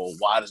model?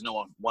 Why does no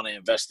one want to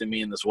invest in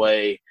me in this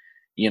way?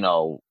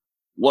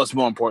 What's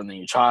more important than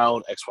your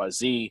child? X, Y,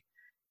 Z.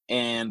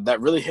 And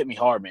that really hit me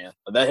hard, man.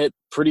 That hit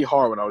pretty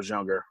hard when I was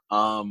younger.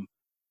 And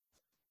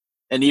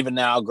even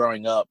now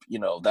growing up,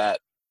 that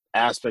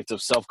aspect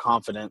of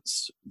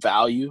self-confidence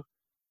value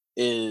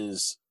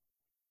is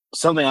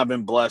something I've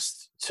been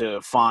blessed to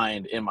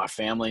find in my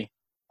family,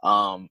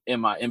 in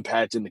my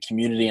impact in the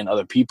community and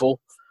other people.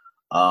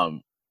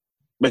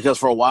 Because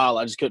for a while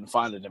I just couldn't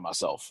find it in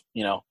myself,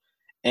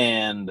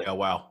 and Oh,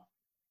 wow.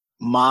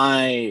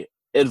 My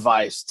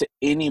advice to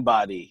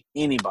anybody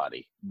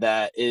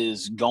that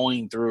is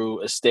going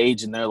through a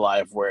stage in their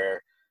life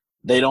where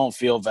they don't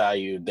feel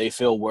valued, they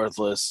feel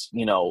worthless,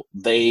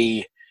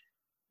 they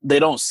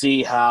don't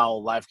see how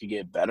life could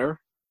get better.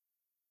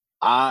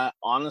 I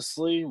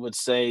honestly would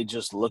say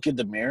just look at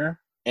the mirror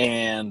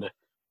and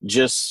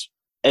just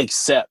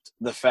accept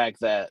the fact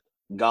that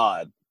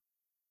God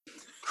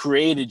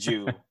created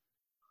you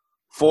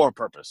for a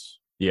purpose.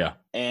 Yeah.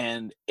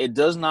 And it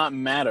does not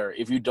matter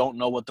if you don't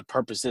know what the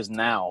purpose is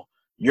now.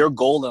 Your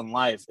goal in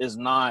life is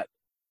not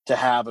to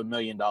have $1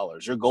 million.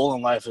 Your goal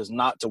in life is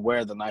not to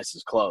wear the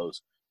nicest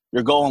clothes.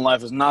 Your goal in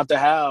life is not to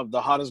have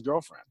the hottest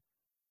girlfriend.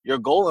 Your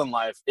goal in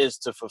life is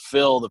to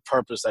fulfill the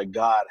purpose that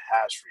God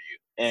has for you.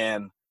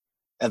 And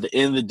at the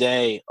end of the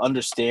day,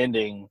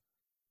 understanding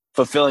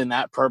fulfilling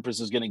that purpose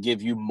is going to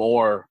give you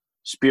more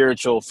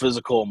spiritual,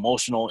 physical,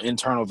 emotional,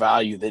 internal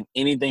value than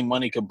anything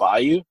money could buy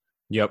you.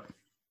 Yep.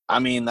 I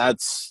mean, that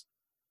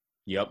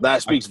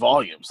speaks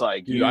volumes.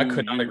 Like, dude, I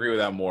could not agree with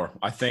that more.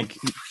 I think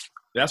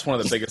that's one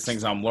of the biggest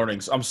things I'm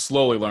learning. I'm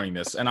slowly learning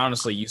this. And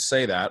honestly, you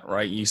say that,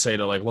 right? You say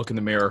to like look in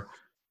the mirror,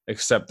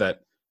 accept that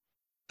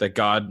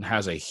God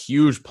has a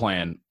huge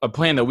plan, a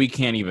plan that we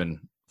can't even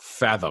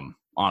fathom.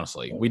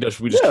 Honestly, we just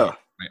can't.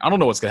 Right? I don't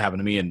know what's gonna happen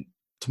to me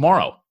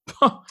tomorrow.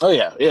 Oh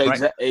yeah,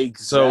 right?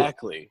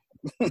 Exactly.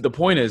 So, the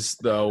point is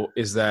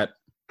that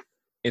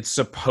it's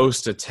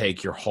supposed to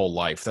take your whole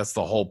life. That's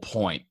the whole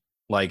point.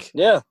 Like,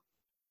 yeah,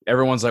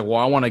 everyone's like, well,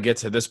 I want to get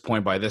to this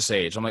point by this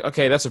age. I'm like,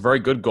 okay, that's a very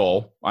good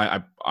goal.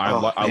 I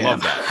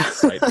love that.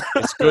 Right?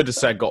 It's good to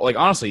set goal. Like,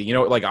 honestly,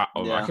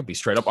 I could be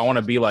straight up. I want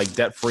to be like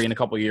debt free in a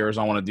couple of years.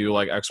 I want to do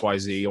like X, Y,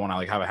 Z. I want to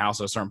like have a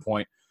house at a certain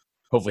point.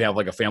 Hopefully have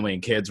like a family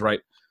and kids, right?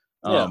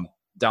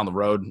 Down the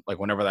road, like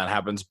whenever that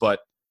happens. But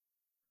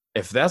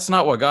if that's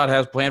not what God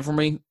has planned for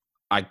me,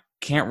 I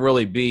can't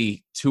really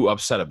be too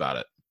upset about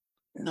it.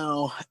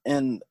 No.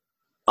 And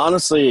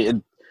honestly,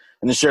 and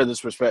to share this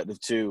perspective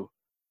too,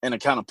 and to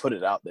kind of put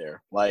it out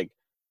there, like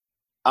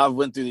I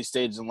went through these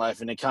stages in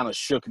life and it kind of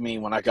shook me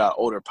when I got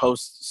older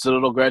post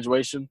Citadel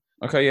graduation.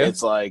 Okay. Yeah.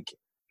 It's like,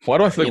 why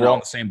do I feel like we're all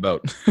in the same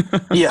boat?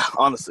 Yeah,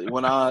 honestly,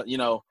 when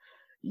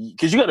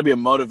because you got to be a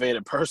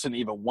motivated person to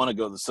even want to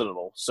go to the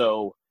Citadel.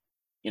 So,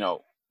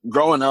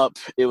 growing up,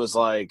 it was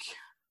like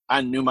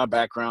I knew my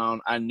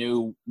background. I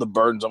knew the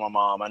burdens on my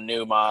mom. I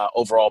knew my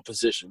overall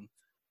position.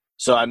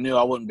 So I knew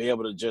I wouldn't be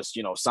able to just,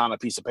 sign a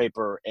piece of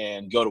paper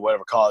and go to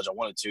whatever college I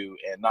wanted to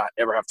and not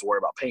ever have to worry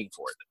about paying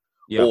for it.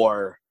 Yeah.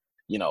 Or,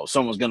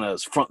 someone's going to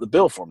front the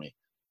bill for me.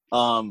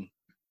 So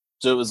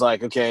it was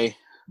like, okay,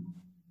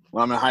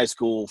 when I'm in high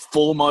school,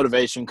 full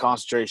motivation,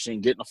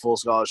 concentration, getting a full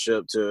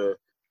scholarship to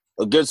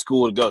a good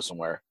school to go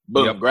somewhere.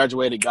 Boom, Yep.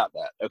 graduated, got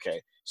that. Okay.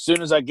 As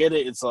soon as I get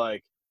it, it's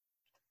like,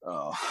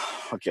 oh,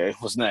 okay,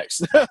 what's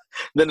next?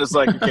 Then it's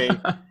like, okay,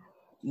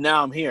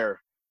 now I'm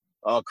here.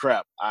 Oh,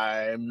 crap.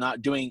 I'm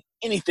not doing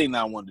anything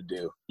that I wanted to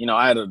do.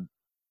 I had a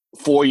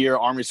 4-year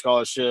Army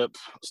scholarship,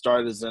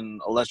 started as an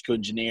electrical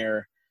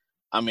engineer.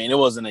 I mean, it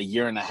wasn't a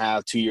year and a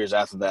half, 2 years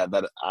after that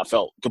I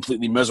felt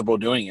completely miserable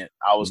doing it.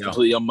 I was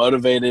completely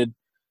unmotivated.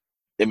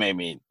 It made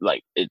me,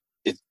 like,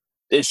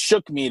 it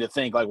shook me to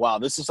think, like, wow,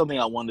 this is something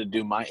I wanted to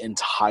do my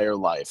entire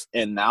life.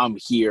 And now I'm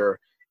here,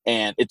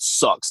 and it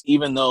sucks.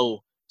 Even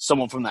though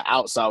someone from the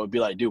outside would be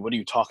like, dude, what are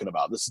you talking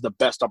about? This is the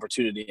best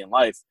opportunity in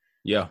life.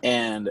 Yeah.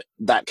 And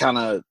that kind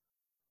of,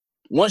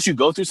 once you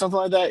go through something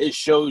like that, it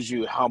shows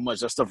you how much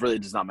that stuff really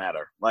does not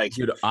matter. Like,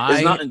 dude, it's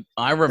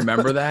I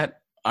remember that.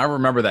 I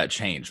remember that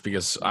change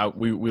because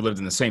we lived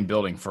in the same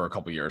building for a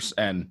couple years.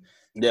 And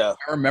yeah,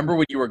 I remember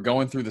when you were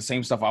going through the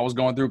same stuff I was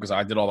going through because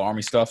I did all the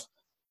Army stuff.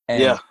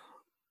 And yeah,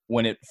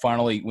 when you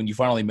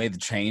finally made the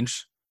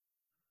change,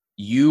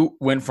 you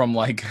went from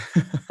like,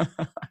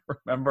 I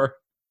remember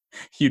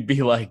you'd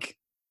be like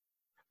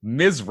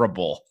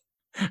miserable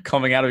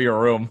coming out of your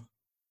room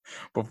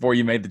before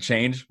you made the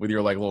change with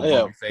your like little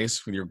grumpy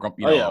face, with your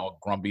all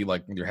grumpy,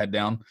 like with your head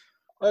down.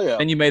 Oh yeah.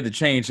 Then you made the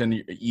change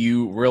and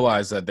you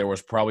realized that there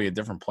was probably a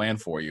different plan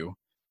for you,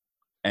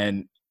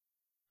 and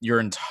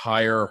your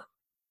entire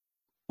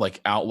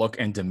like outlook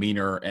and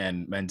demeanor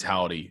and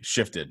mentality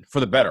shifted for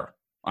the better.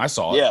 I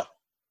saw it. Yeah.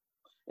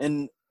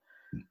 And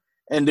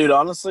dude,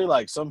 honestly,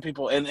 like some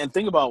people, and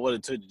think about what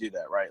it took to do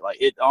that, right? Like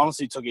it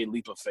honestly took a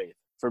leap of faith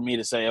for me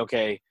to say,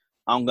 okay,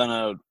 I'm going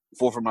to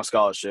forfeit my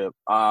scholarship.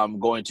 I'm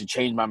going to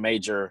change my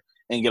major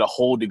and get a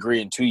whole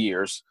degree in 2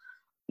 years,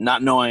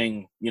 not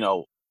knowing,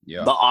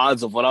 the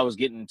odds of what I was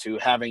getting into,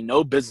 having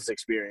no business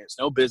experience,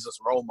 no business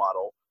role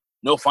model,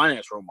 no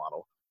finance role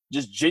model,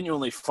 just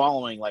genuinely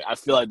following, like, I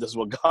feel like this is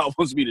what God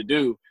wants me to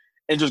do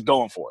and just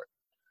going for it.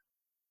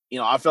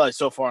 I feel like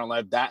so far in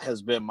life, that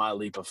has been my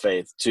leap of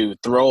faith, to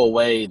throw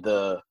away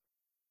the,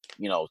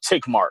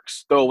 tick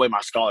marks, throw away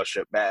my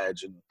scholarship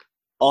badge and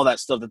all that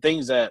stuff, the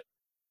things that,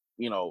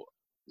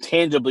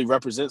 tangibly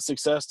represent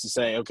success, to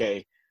say,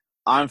 okay,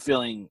 I'm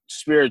feeling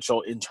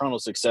spiritual, internal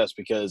success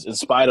because in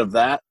spite of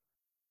that,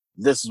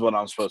 this is what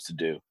I'm supposed to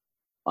do.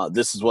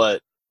 This is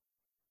what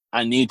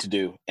I need to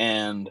do.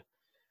 And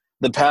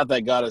the path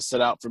that God has set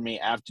out for me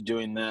after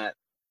doing that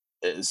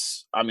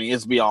is, I mean,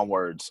 it's beyond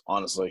words,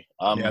 honestly.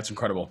 Yeah, it's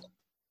incredible.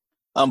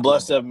 I'm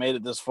blessed to have made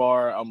it this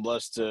far. I'm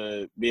blessed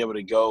to be able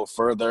to go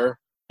further.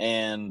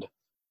 And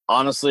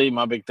honestly,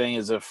 my big thing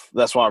is, if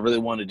that's why I really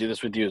wanted to do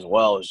this with you as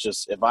well, is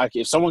just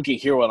if someone can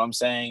hear what I'm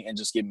saying and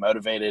just get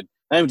motivated,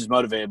 not even just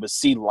motivated, but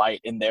see light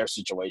in their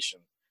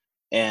situation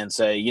and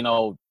say,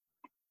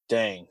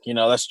 dang,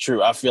 that's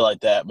true. I feel like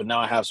that, but now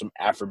I have some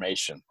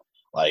affirmation.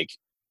 Like,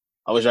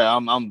 I wish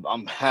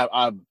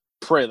I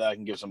pray that I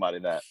can give somebody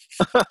that.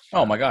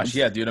 Oh my gosh.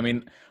 Yeah, dude. I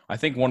mean, I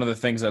think one of the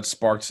things that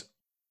sparked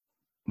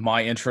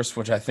my interest,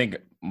 which I think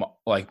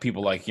like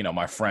people like,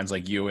 my friends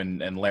like you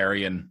and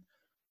Larry and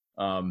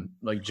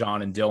like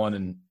John and Dylan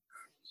and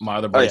my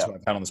other buddies who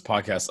I've had on this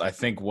podcast, I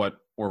think what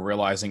we're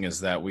realizing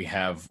is that we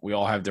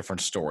all have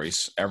different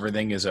stories.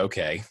 Everything is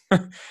okay.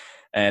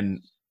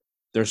 And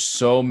there's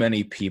so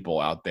many people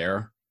out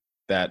there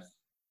that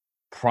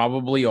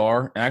probably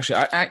are. And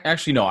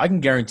actually, no, I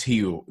can guarantee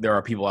you there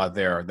are people out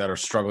there that are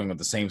struggling with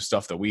the same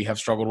stuff that we have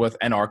struggled with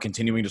and are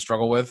continuing to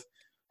struggle with.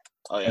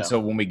 Oh, yeah. And so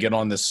when we get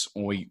on this,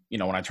 when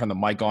I turn the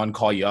mic on,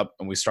 call you up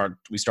and we start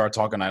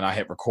talking and I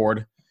hit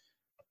record,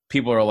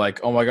 people are like,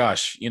 oh my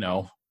gosh,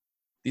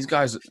 these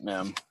guys,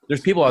 man,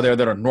 there's people out there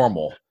that are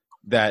normal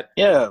that,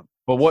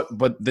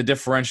 but the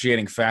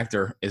differentiating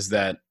factor is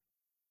that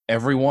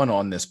everyone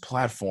on this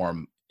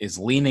platform is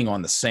leaning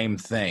on the same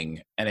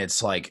thing, and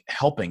it's like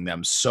helping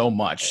them so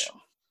much.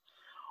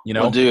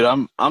 Well,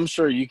 dude, I'm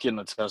sure you can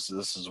attest to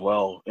this as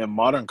well. In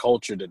modern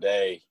culture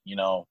today,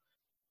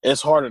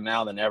 it's harder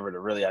now than ever to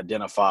really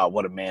identify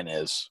what a man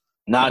is,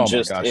 not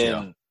just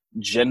in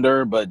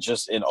gender, but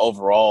just in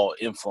overall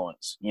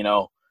influence.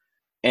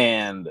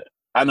 And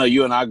I know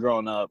you and I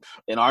growing up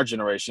in our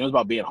generation, it was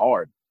about being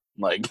hard.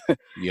 Like,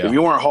 if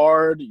you weren't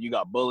hard, you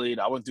got bullied.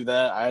 I went through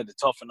that. I had to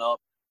toughen up.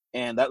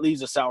 And that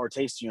leaves a sour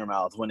taste in your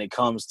mouth when it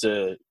comes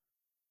to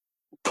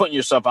putting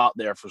yourself out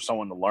there for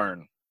someone to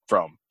learn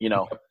from,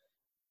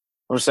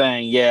 We're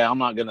saying, I'm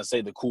not going to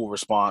say the cool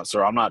response,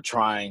 or I'm not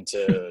trying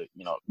to,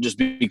 just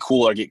be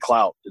cool or get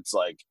clout. It's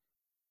like,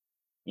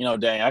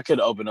 dang, I could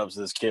open up to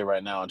this kid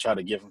right now and try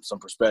to give him some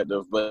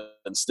perspective, but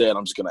instead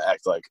I'm just going to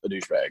act like a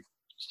douchebag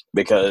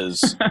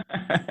because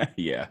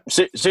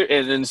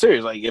and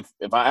serious, like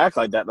if I act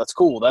like that, that's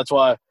cool. That's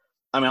why,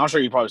 I mean, I'm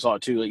sure you probably saw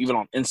it too. Like, even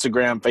on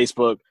Instagram,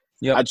 Facebook,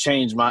 Yep. I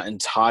changed my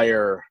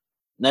entire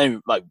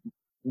name, like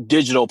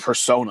digital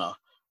persona,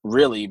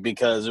 really,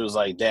 because it was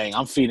like, dang,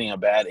 I'm feeding a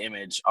bad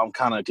image. I'm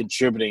kind of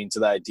contributing to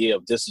the idea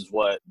of this is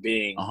what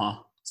being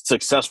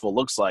successful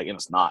looks like, and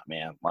it's not,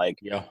 man. Like,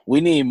 Yeah.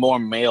 we need more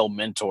male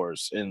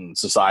mentors in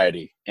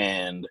society,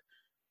 and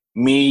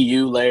me,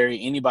 you,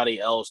 Larry, anybody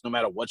else, no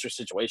matter what your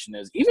situation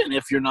is, even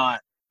if you're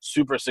not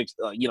super,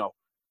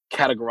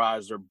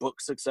 categorized or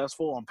book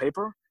successful on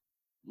paper,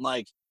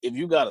 like if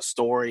you got a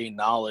story,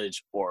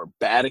 knowledge, or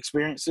bad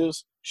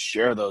experiences,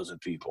 share those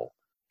with people.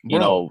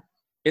 Bro,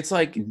 it's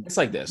like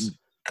this.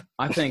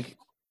 I think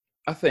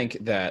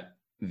that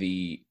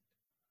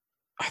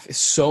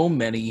so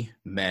many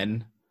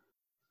men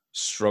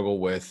struggle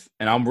with,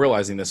 and I'm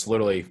realizing this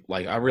literally,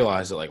 like I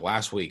realized it like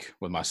last week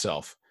with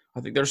myself.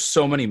 I think there's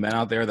so many men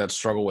out there that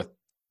struggle with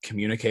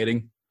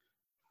communicating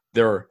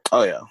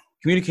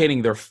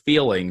communicating their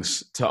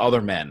feelings to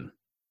other men,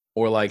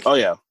 or like,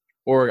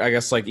 or I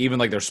guess like even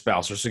like their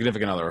spouse or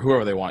significant other, or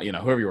whoever they want,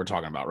 whoever you were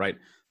talking about, right?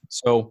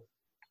 So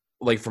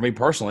like for me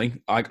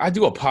personally, I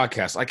do a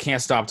podcast. I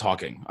can't stop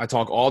talking. I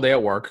talk all day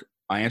at work.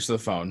 I answer the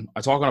phone.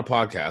 I talk on a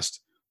podcast,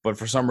 but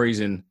for some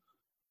reason,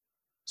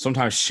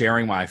 sometimes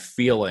sharing my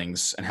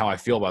feelings and how I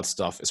feel about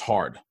stuff is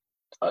hard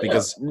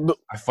because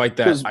I fight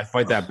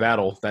that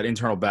battle, that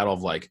internal battle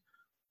of like,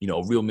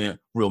 a real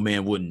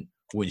man wouldn't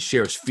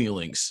share his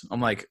feelings.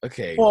 I'm like,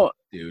 okay,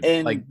 dude,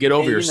 like get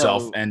over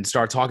yourself and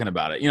start talking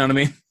about it. You know what I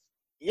mean?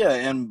 Yeah,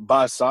 and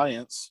by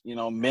science,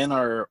 men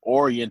are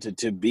oriented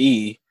to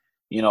be,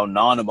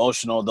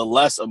 non-emotional, the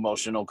less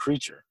emotional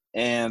creature.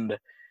 And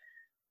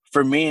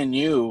for me and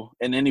you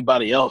and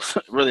anybody else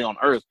really on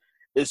earth,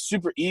 it's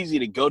super easy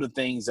to go to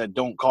things that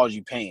don't cause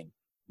you pain.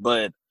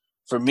 But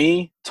for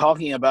me,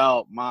 talking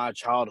about my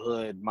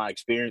childhood, my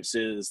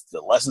experiences,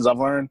 the lessons I've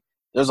learned,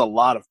 there's a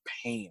lot of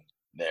pain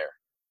there.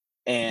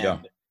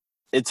 And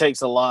it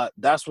takes a lot.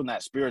 That's when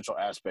that spiritual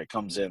aspect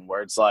comes in,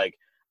 where it's like,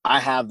 I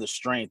have the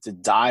strength to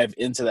dive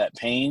into that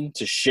pain,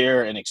 to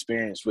share an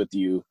experience with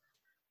you,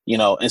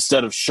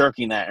 instead of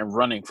shirking that and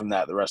running from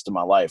that the rest of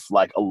my life,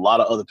 like a lot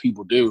of other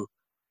people do.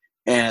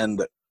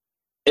 And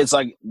it's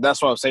like,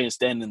 that's what I was saying,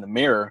 standing in the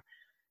mirror.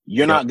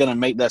 You're not going to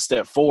make that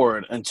step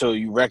forward until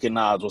you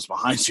recognize what's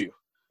behind you.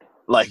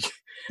 Like,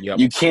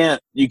 you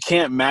can't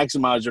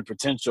maximize your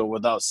potential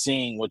without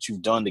seeing what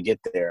you've done to get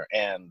there,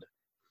 and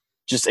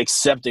just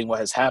accepting what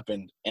has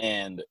happened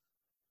and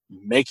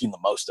making the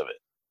most of it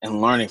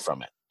and learning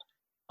from it.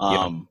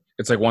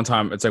 It's like one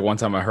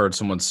time I heard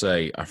someone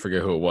say, I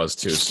forget who it was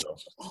too, so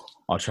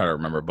I'll try to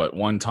remember, but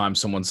one time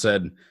someone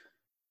said,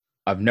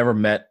 I've never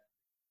met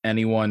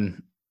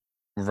anyone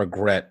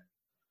regret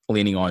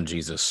leaning on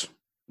Jesus.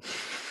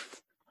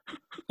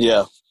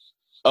 Yeah.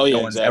 Oh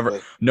yeah,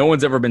 exactly. No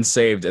one's ever been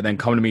saved and then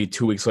come to me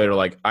 2 weeks later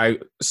like, I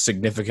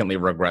significantly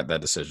regret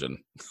that decision.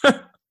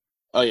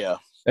 Oh yeah.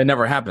 It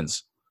never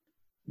happens.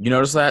 You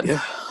notice that?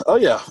 Yeah. Oh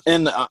yeah.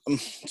 And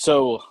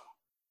so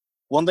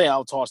one thing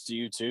I'll toss to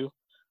you too.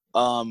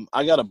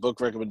 I got a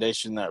book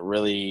recommendation that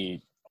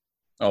really,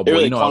 oh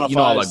boy, quantifies.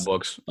 I like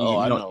books.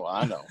 I know.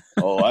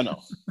 Oh, I know.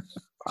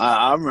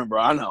 I remember.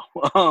 I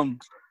know.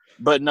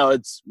 But no,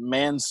 it's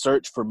Man's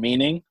Search for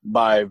Meaning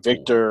by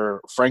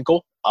Viktor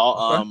Frankl.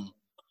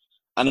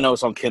 I know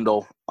it's on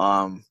Kindle.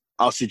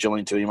 I'll shoot you a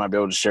link to it. You might be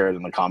able to share it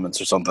in the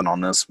comments or something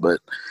on this. But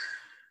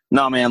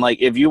no, man,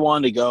 like if you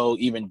want to go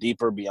even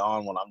deeper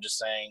beyond what I'm just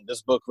saying,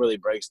 this book really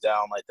breaks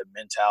down like the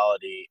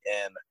mentality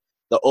and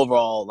the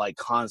overall like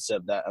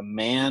concept that a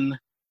man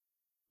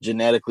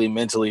genetically,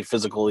 mentally,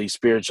 physically,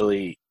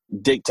 spiritually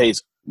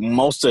dictates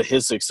most of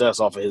his success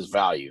off of his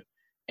value.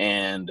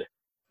 And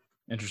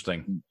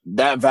interesting.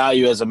 That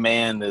value as a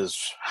man is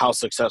how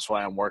successful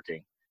I am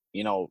working.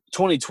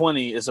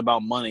 2020 is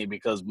about money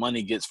because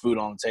money gets food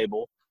on the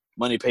table.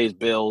 Money pays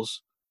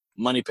bills.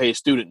 Money pays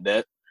student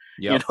debt.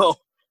 Yep.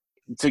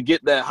 To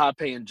get that high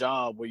paying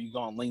job where you go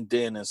on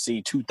LinkedIn and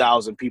see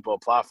 2,000 people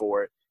apply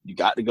for it, you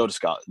got to go to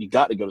school. You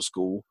got to go to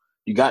school.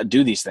 You got to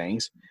do these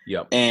things.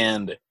 Yep.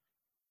 And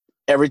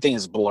everything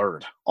is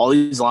blurred. All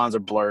these lines are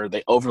blurred.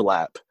 They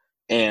overlap.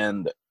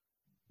 And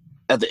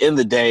at the end of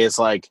the day, it's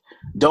like,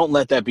 don't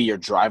let that be your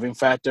driving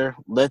factor.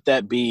 Let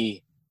that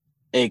be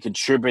a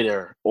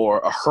contributor or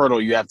a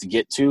hurdle you have to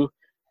get to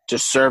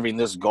serving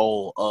this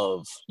goal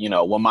of,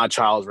 when my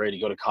child's ready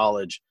to go to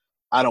college,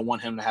 I don't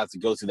want him to have to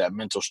go through that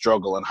mental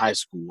struggle in high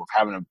school of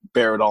having to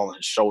bear it all on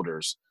his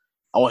shoulders.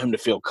 I want him to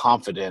feel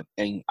confident,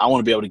 and I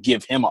want to be able to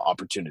give him an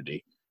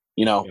opportunity,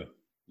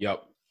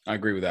 Yep. I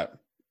agree with that.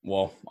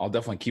 Well, I'll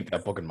definitely keep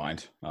that book in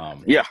mind.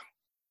 Yeah,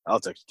 I'll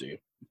text it to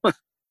you.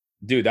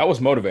 Dude, that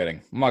was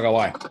motivating. I'm not gonna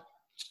lie.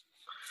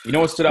 You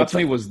know what stood out to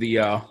me was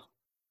the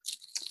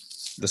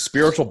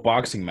spiritual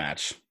boxing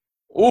match.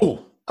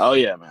 Ooh. Oh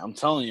yeah, man. I'm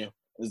telling you.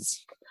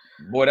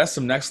 Boy, that's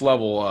some next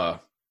level.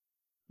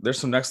 There's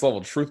some next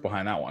level truth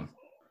behind that one.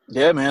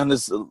 Yeah, man.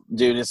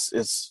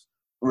 It's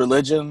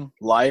religion.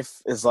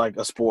 Life is like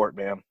a sport,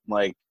 man.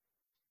 Like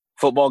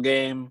football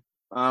game.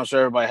 I'm sure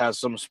everybody has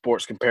some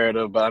sports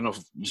comparative, but I know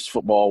just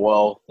football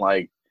well.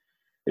 Like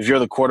if you're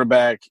the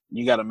quarterback,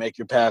 you got to make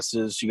your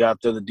passes. You got to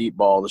throw the deep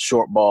ball, the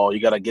short ball.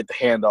 You got to get the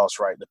handoffs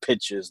right, the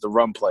pitches, the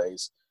run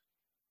plays.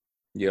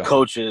 Yeah.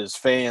 Coaches,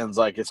 fans,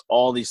 like it's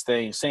all these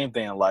things. Same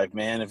thing in life,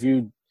 man. If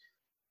you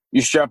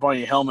strap on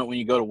your helmet when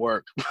you go to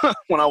work,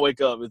 when I wake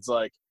up, it's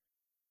like,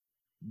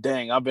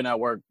 dang, I've been at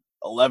work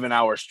 11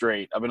 hours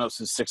straight. I've been up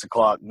since 6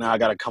 o'clock. Now I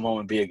got to come home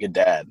and be a good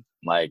dad.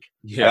 Like,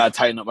 I got to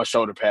tighten up my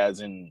shoulder pads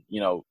and,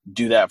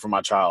 do that for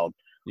my child.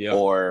 Yeah.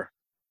 Or,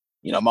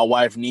 my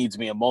wife needs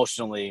me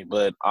emotionally,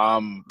 but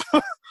I'm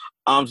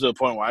to the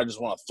point where I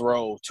just want to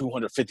throw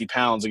 250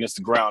 pounds against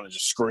the ground and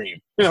just scream,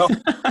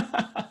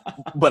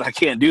 But I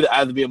can't do that. I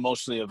have to be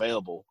emotionally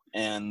available.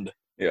 And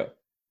to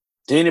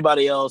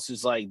anybody else,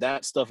 is like,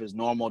 that stuff is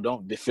normal.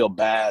 Don't feel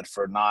bad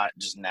for not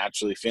just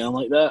naturally feeling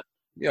like that.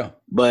 Yeah.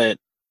 But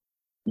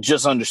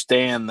just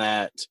understand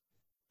that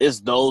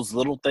it's those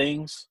little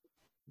things,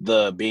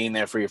 the being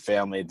there for your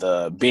family,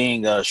 the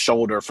being a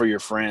shoulder for your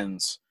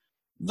friends,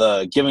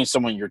 the giving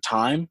someone your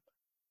time,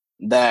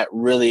 that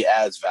really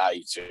adds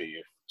value to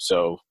you.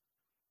 So,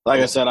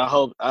 like I said, I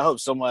hope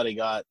somebody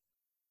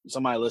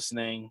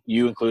listening,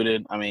 you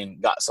included,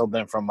 got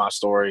something from my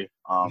story.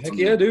 Heck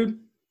yeah, dude.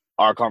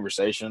 Our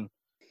conversation.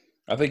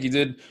 I think you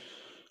did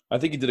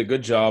a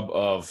good job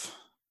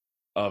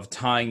of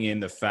tying in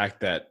the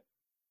fact that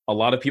a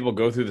lot of people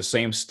go through the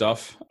same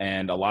stuff,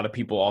 and a lot of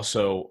people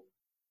also,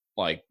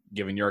 like,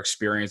 given your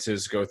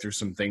experiences, go through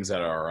some things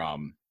that are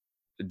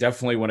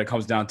definitely, when it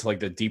comes down to like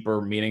the deeper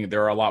meaning,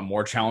 they're a lot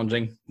more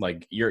challenging.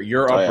 Like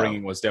your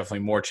upbringing was definitely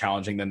more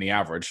challenging than the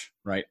average,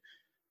 right?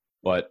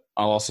 But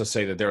I'll also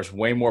say that there's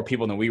way more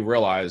people than we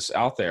realize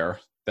out there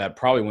that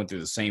probably went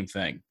through the same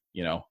thing,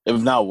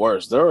 If not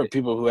worse. There are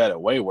people who had it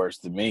way worse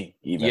than me,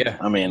 even. Yeah.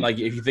 Like,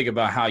 if you think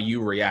about how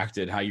you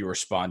reacted, how you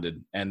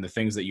responded, and the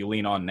things that you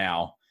lean on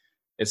now,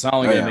 it's not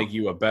only going to make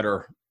you a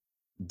better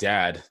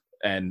dad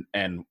and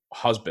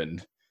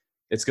husband,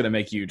 it's going to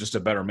make you just a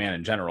better man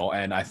in general.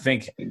 And I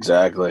think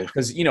exactly,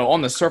 because,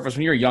 on the surface,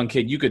 when you're a young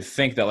kid, you could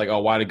think that, like, oh,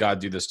 why did God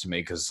do this to me?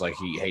 Because, like,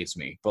 he hates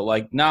me. But,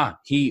 like, nah,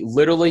 he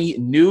literally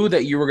knew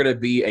that you were going to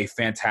be a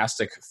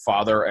fantastic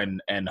father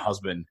and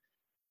husband,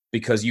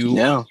 because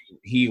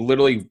he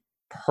literally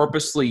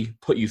purposely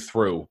put you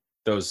through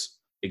those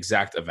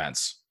exact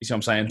events. You see what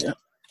I'm saying? Yeah.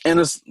 And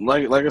it's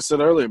like I said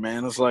earlier,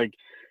 man, it's like,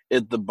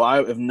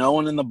 if no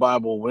one in the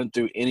Bible went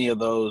through any of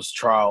those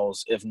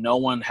trials, if no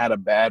one had a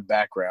bad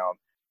background,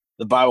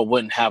 the Bible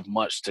wouldn't have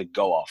much to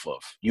go off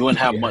of. You wouldn't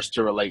have much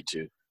to relate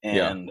to.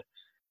 And,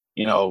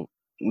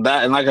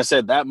 that, and like I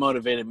said, that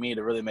motivated me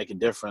to really make a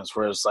difference,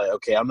 where it's like,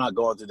 okay, I'm not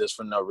going through this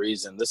for no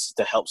reason. This is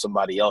to help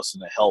somebody else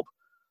and to help.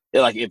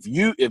 Like, if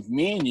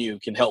me and you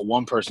can help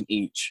one person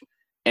each,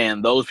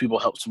 and those people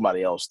help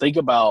somebody else, think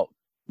about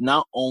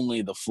not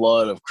only the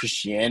flood of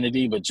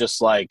Christianity, but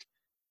just like,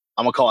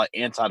 I'm going to call it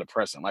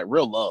antidepressant, like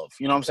real love.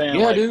 You know what I'm saying?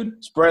 Yeah, like,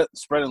 dude.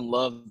 Spreading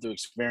love through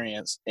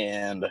experience.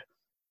 And,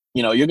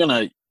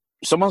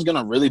 someone's going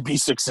to really be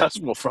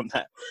successful from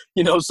that.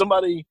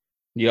 Somebody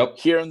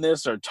hearing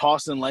this or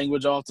tossing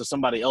language off to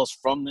somebody else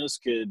from this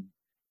could,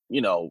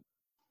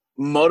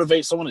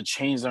 motivate someone to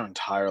change their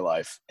entire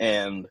life.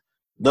 And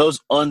those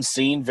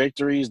unseen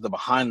victories, the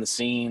behind the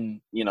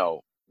scene,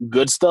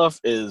 good stuff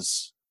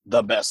is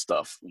the best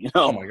stuff.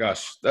 Oh my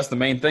gosh. That's the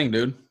main thing,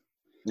 dude.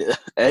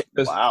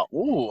 Wow.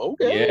 Ooh,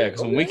 okay. Yeah,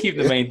 because when we keep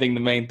the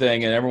main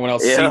thing, and everyone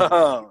else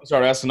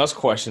start asking us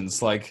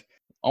questions, like,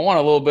 I want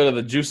a little bit of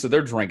the juice that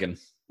they're drinking.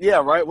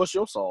 Yeah, right. What's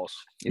your sauce?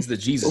 It's the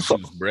Jesus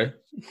juice, bro.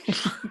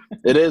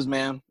 It is,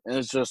 man. And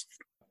it's just,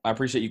 I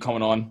appreciate you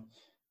coming on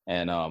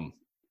and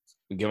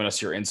giving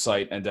us your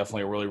insight, and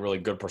definitely a really, really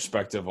good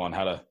perspective on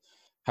how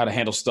to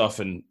handle stuff,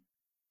 and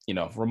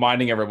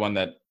reminding everyone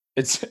that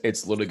it's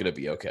literally going to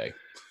be okay.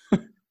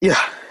 Yeah,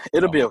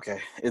 it'll be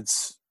okay.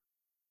 It's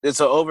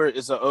an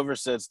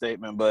oversaid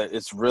statement, but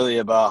it's really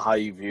about how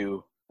you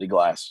view the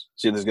glass.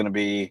 See, there's going to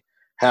be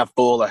half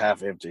full or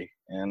half empty,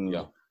 and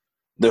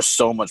there's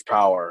so much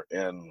power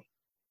in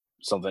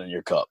something in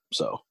your cup.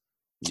 So,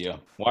 yeah.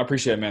 Well, I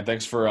appreciate it, man.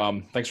 Thanks for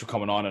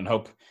coming on, and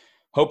hope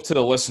to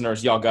the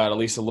listeners, y'all got at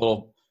least a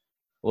little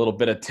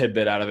bit of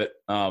tidbit out of it.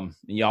 And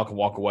y'all can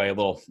walk away a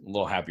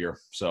little happier.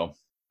 So,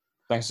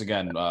 thanks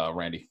again,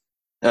 Randy.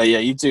 Yeah,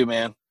 you too,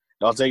 man.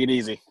 Y'all take it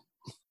easy.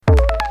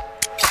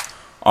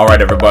 All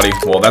right, everybody.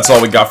 Well, that's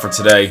all we got for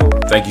today.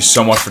 Thank you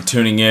so much for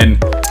tuning in.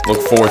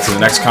 Look forward to the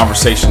next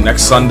conversation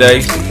next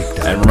Sunday.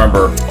 And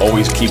remember,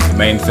 always keep the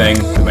main thing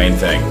the main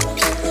thing.